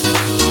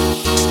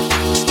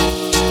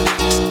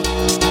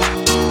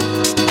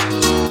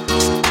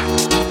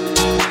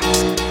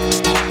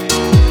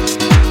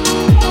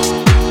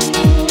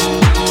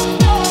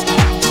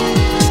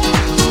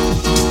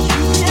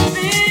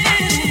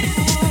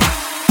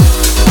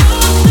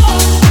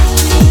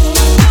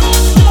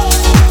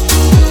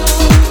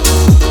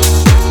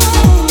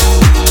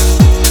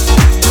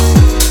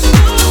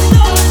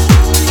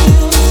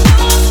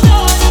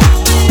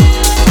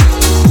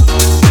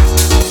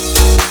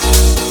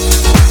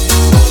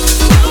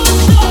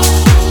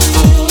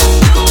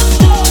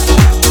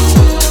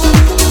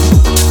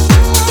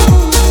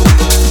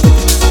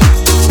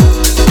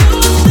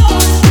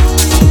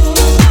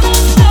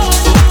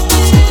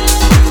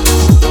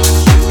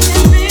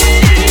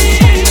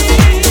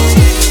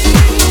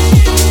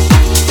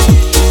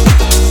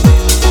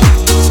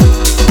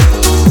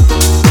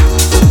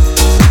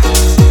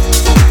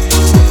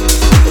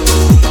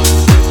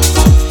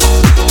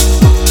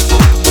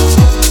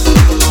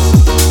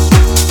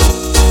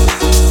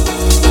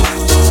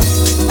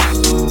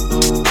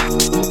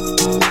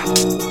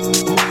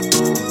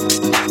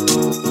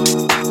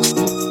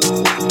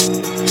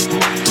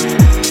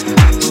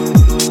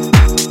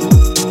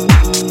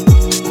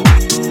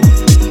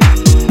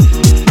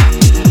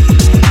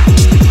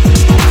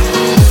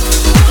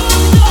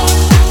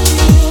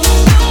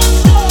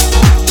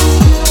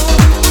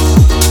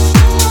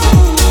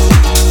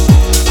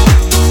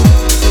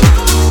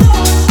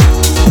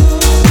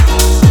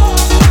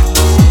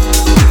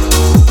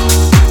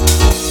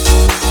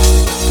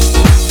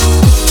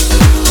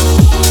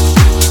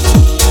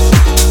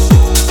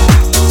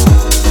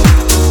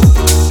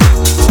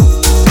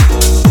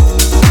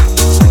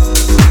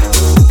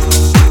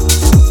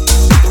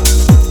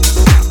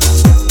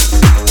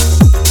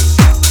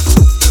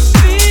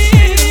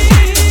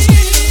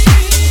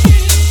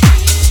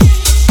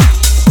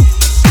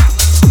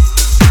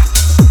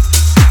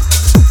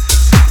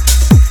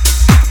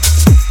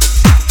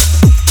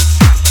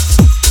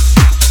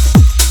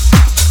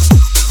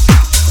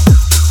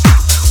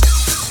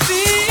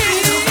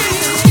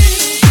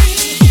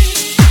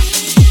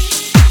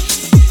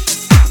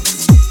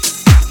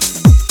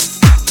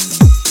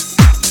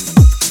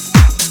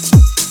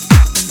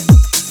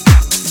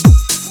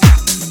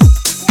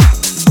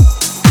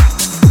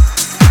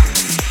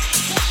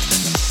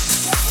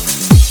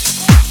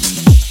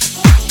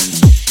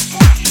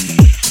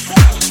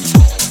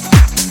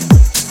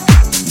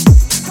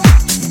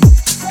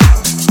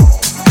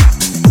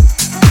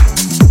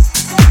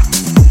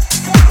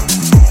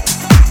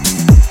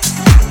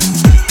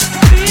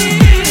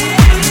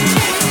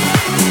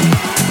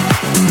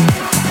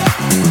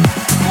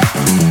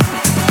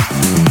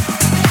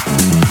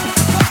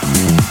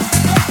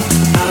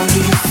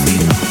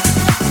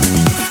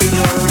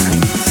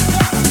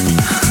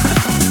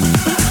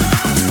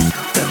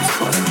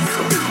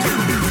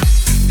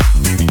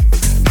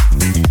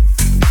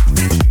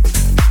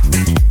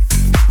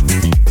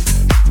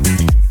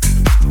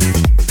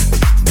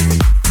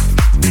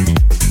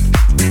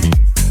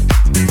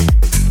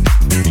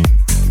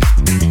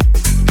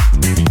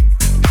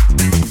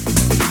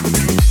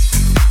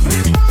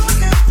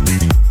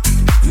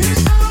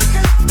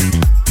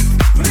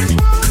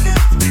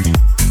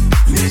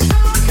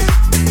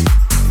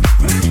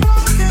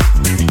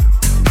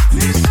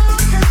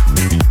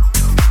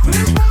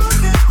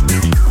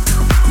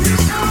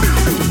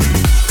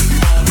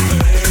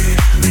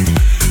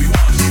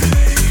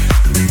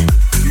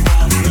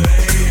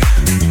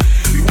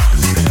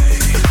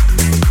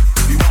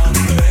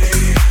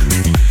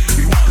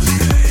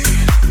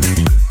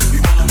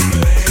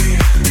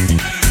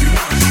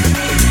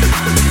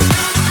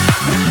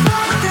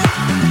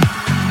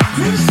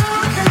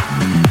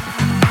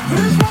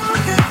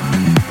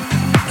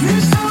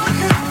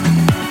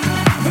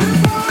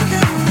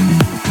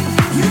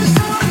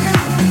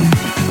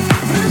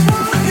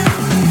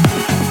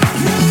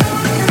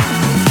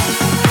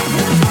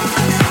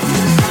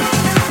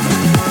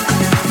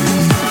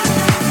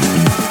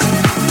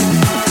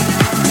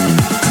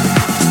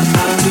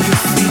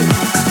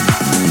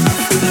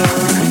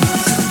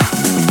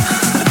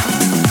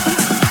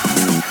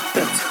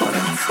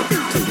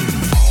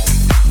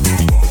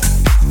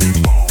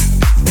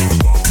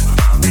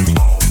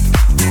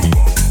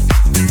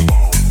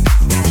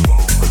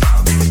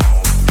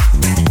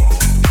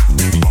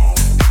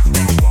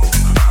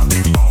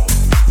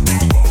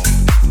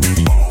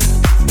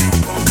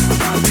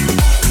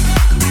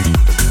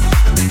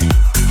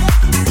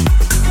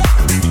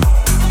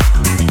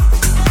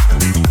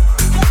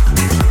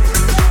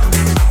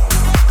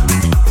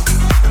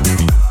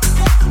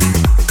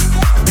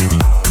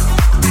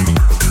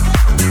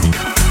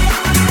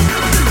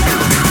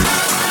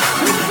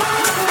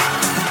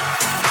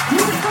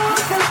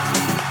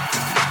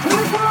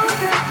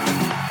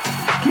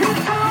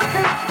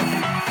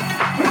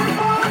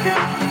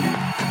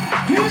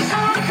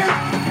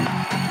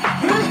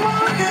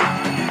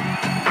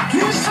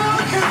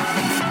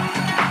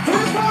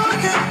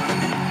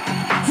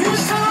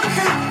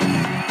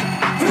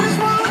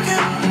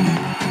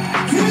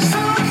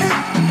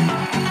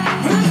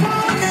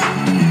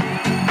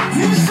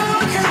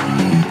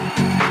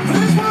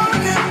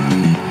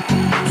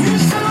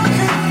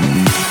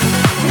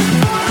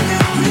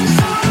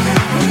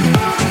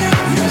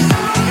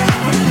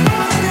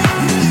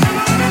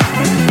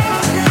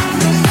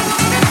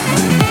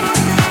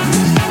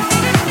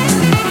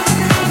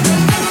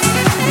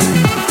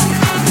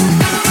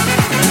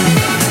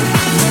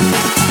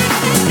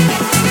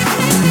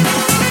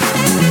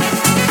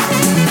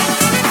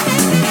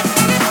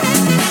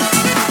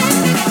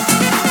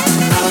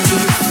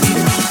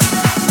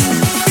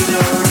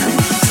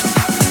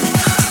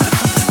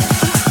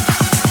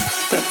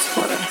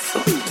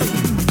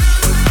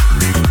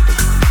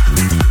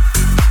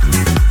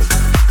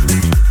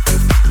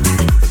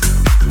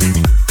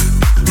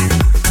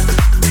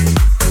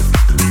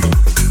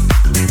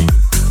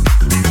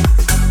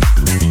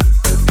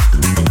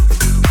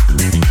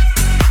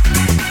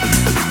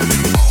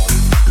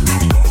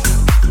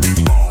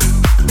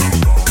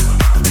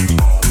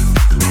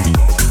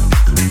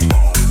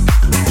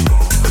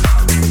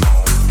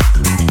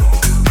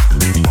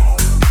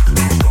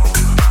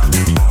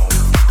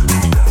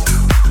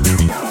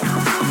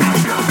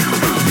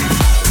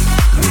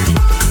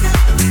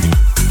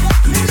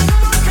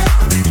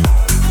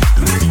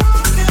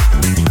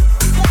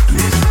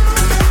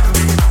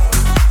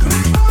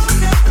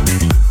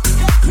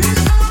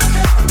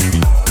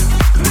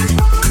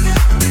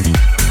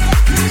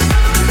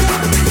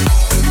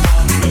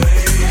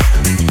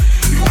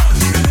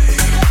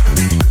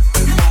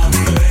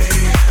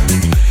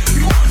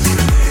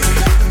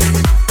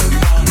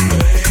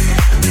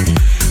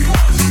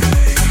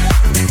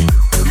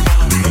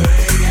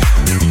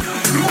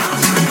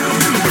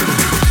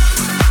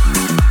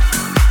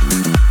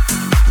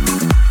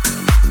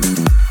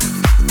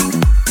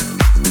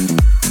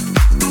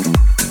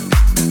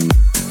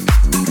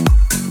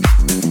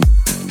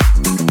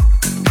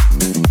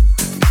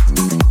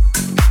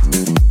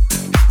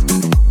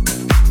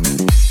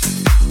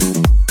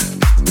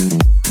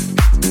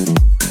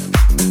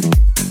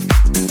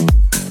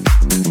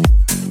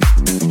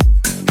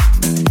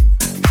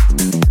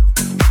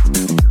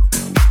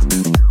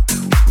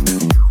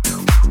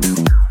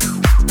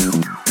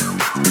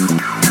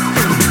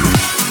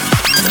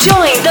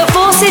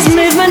 hottest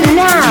movement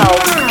now.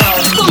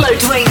 Follow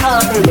Dwayne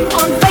Harden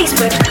on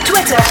Facebook,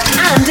 Twitter,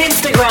 and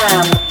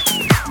Instagram.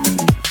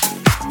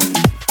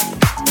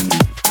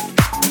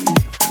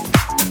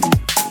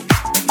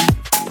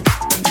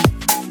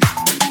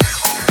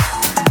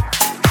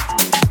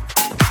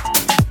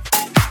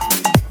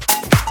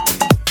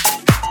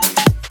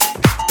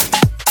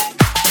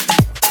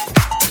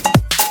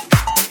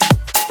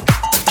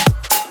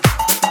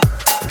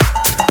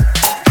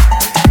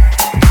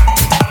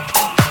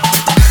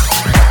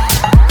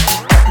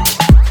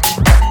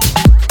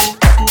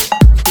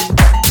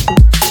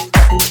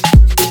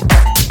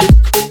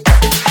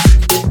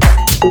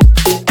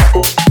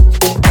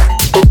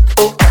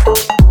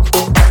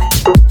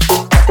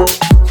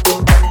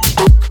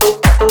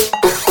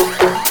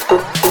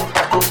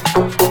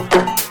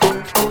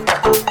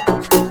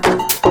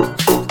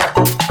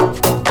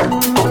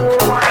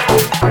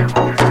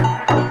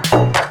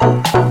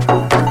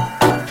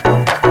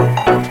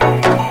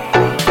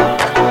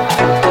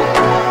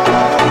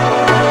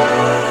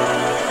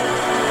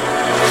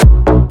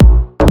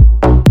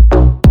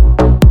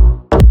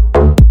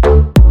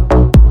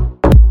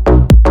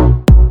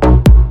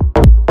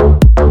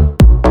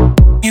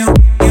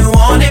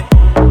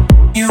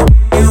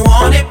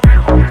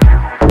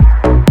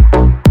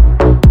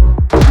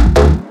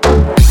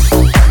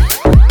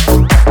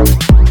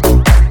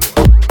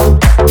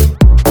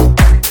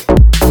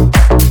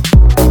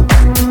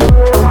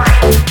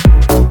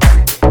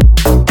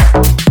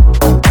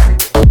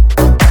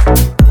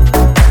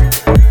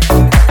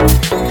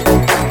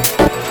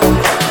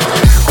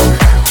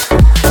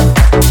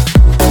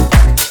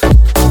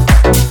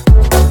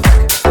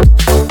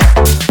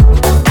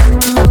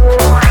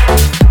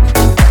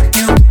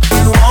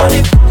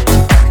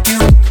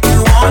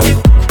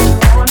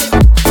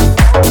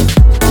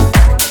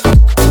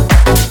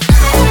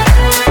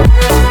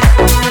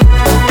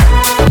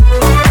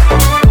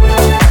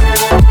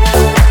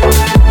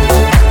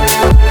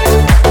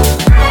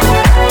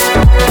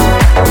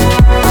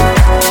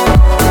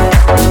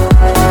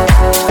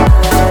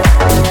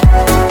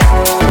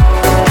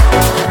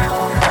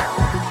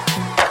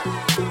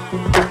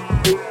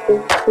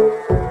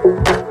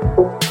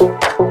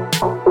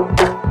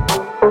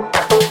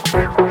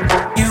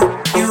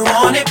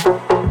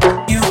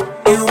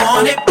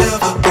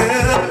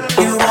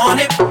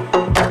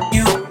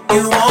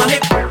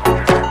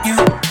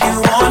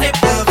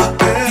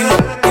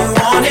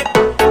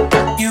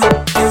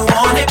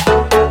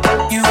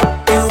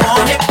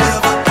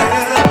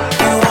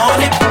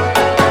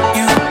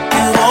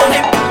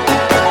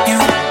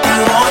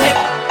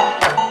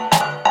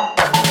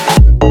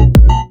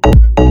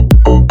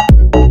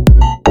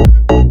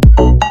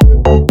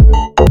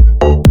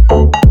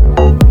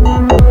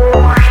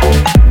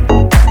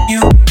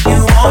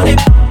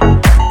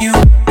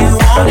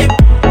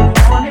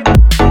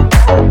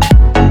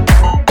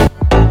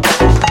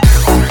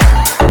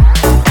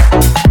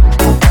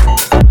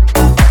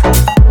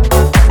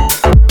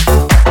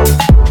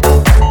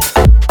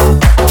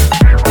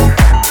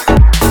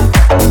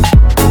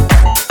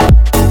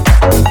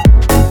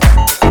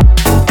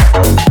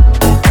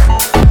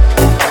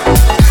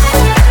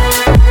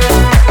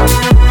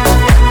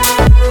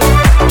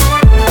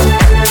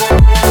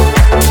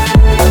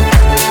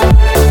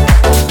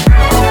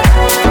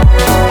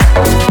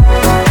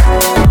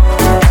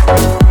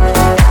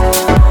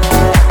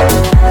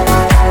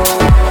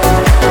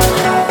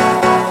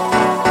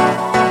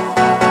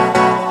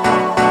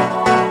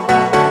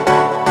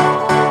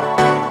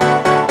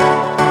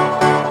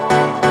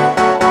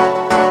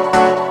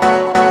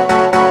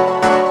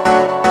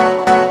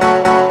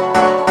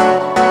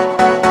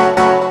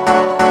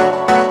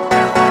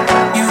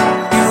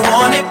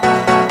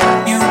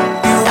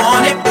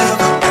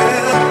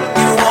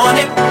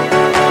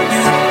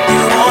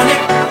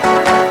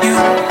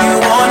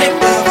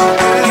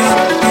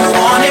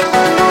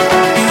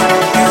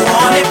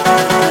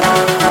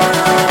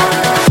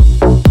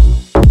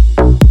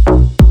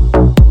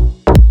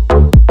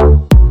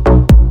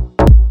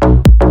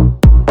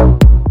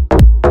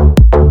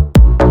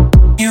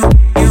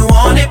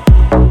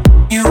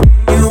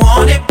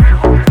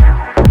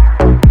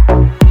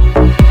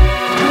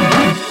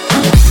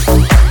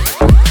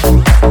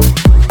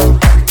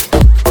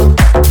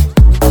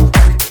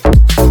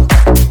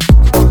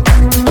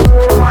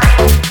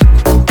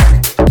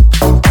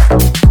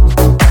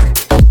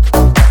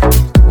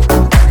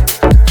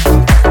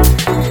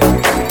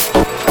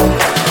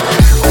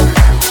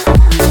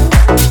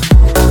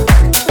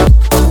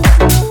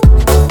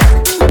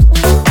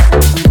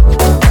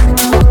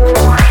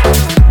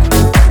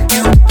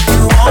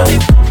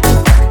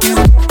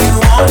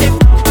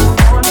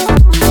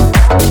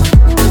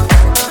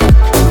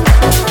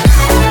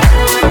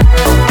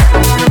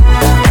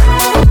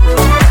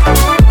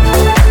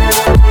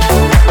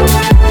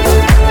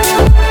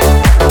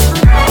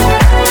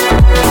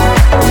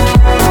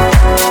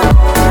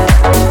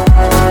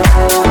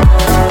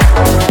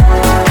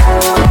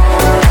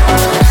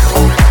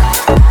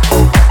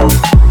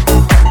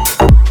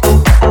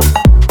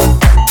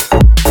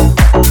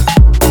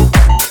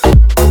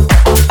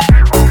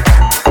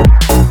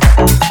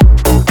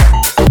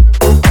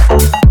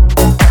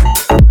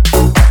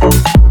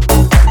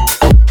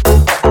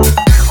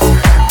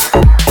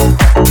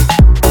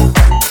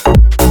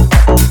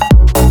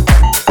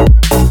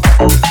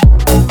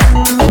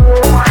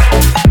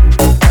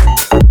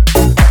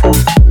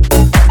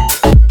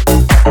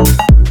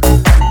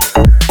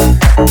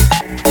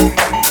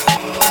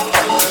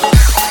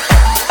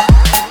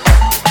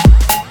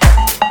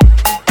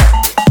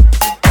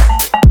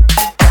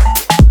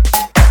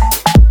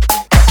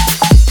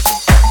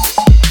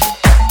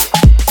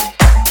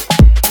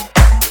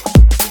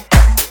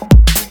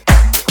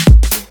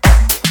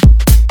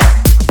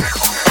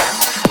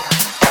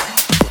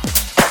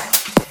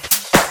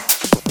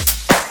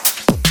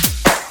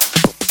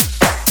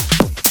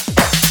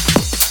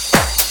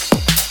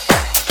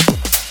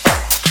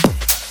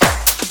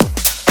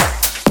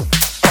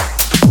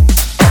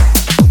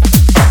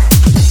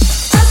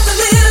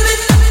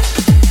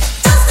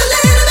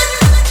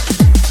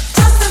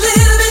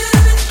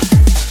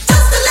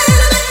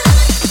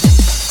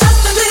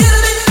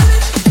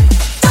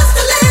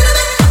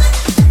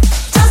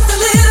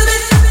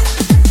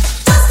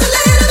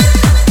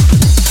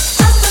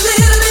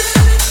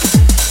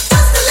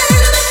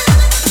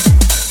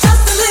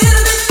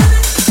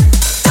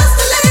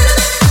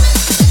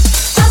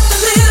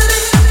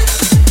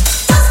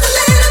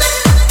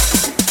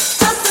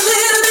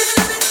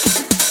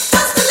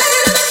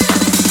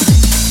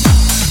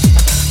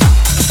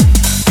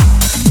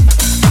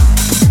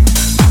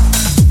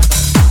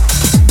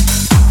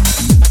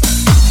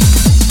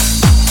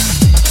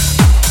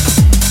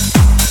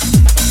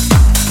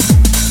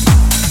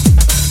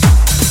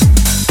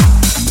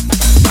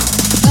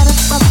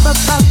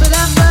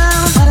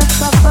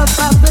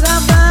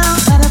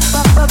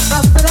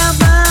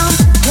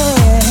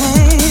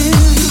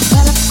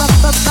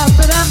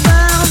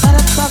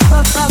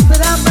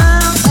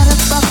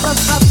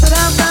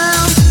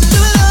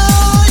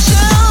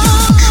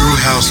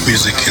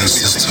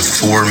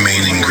 four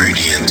main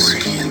ingredients: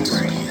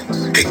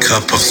 a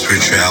cup of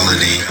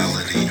spirituality,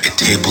 a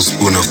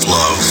tablespoon of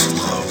love,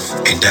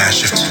 a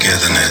dash of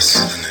togetherness,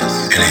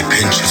 and a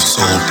pinch of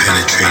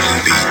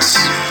soul-penetrating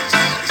beats.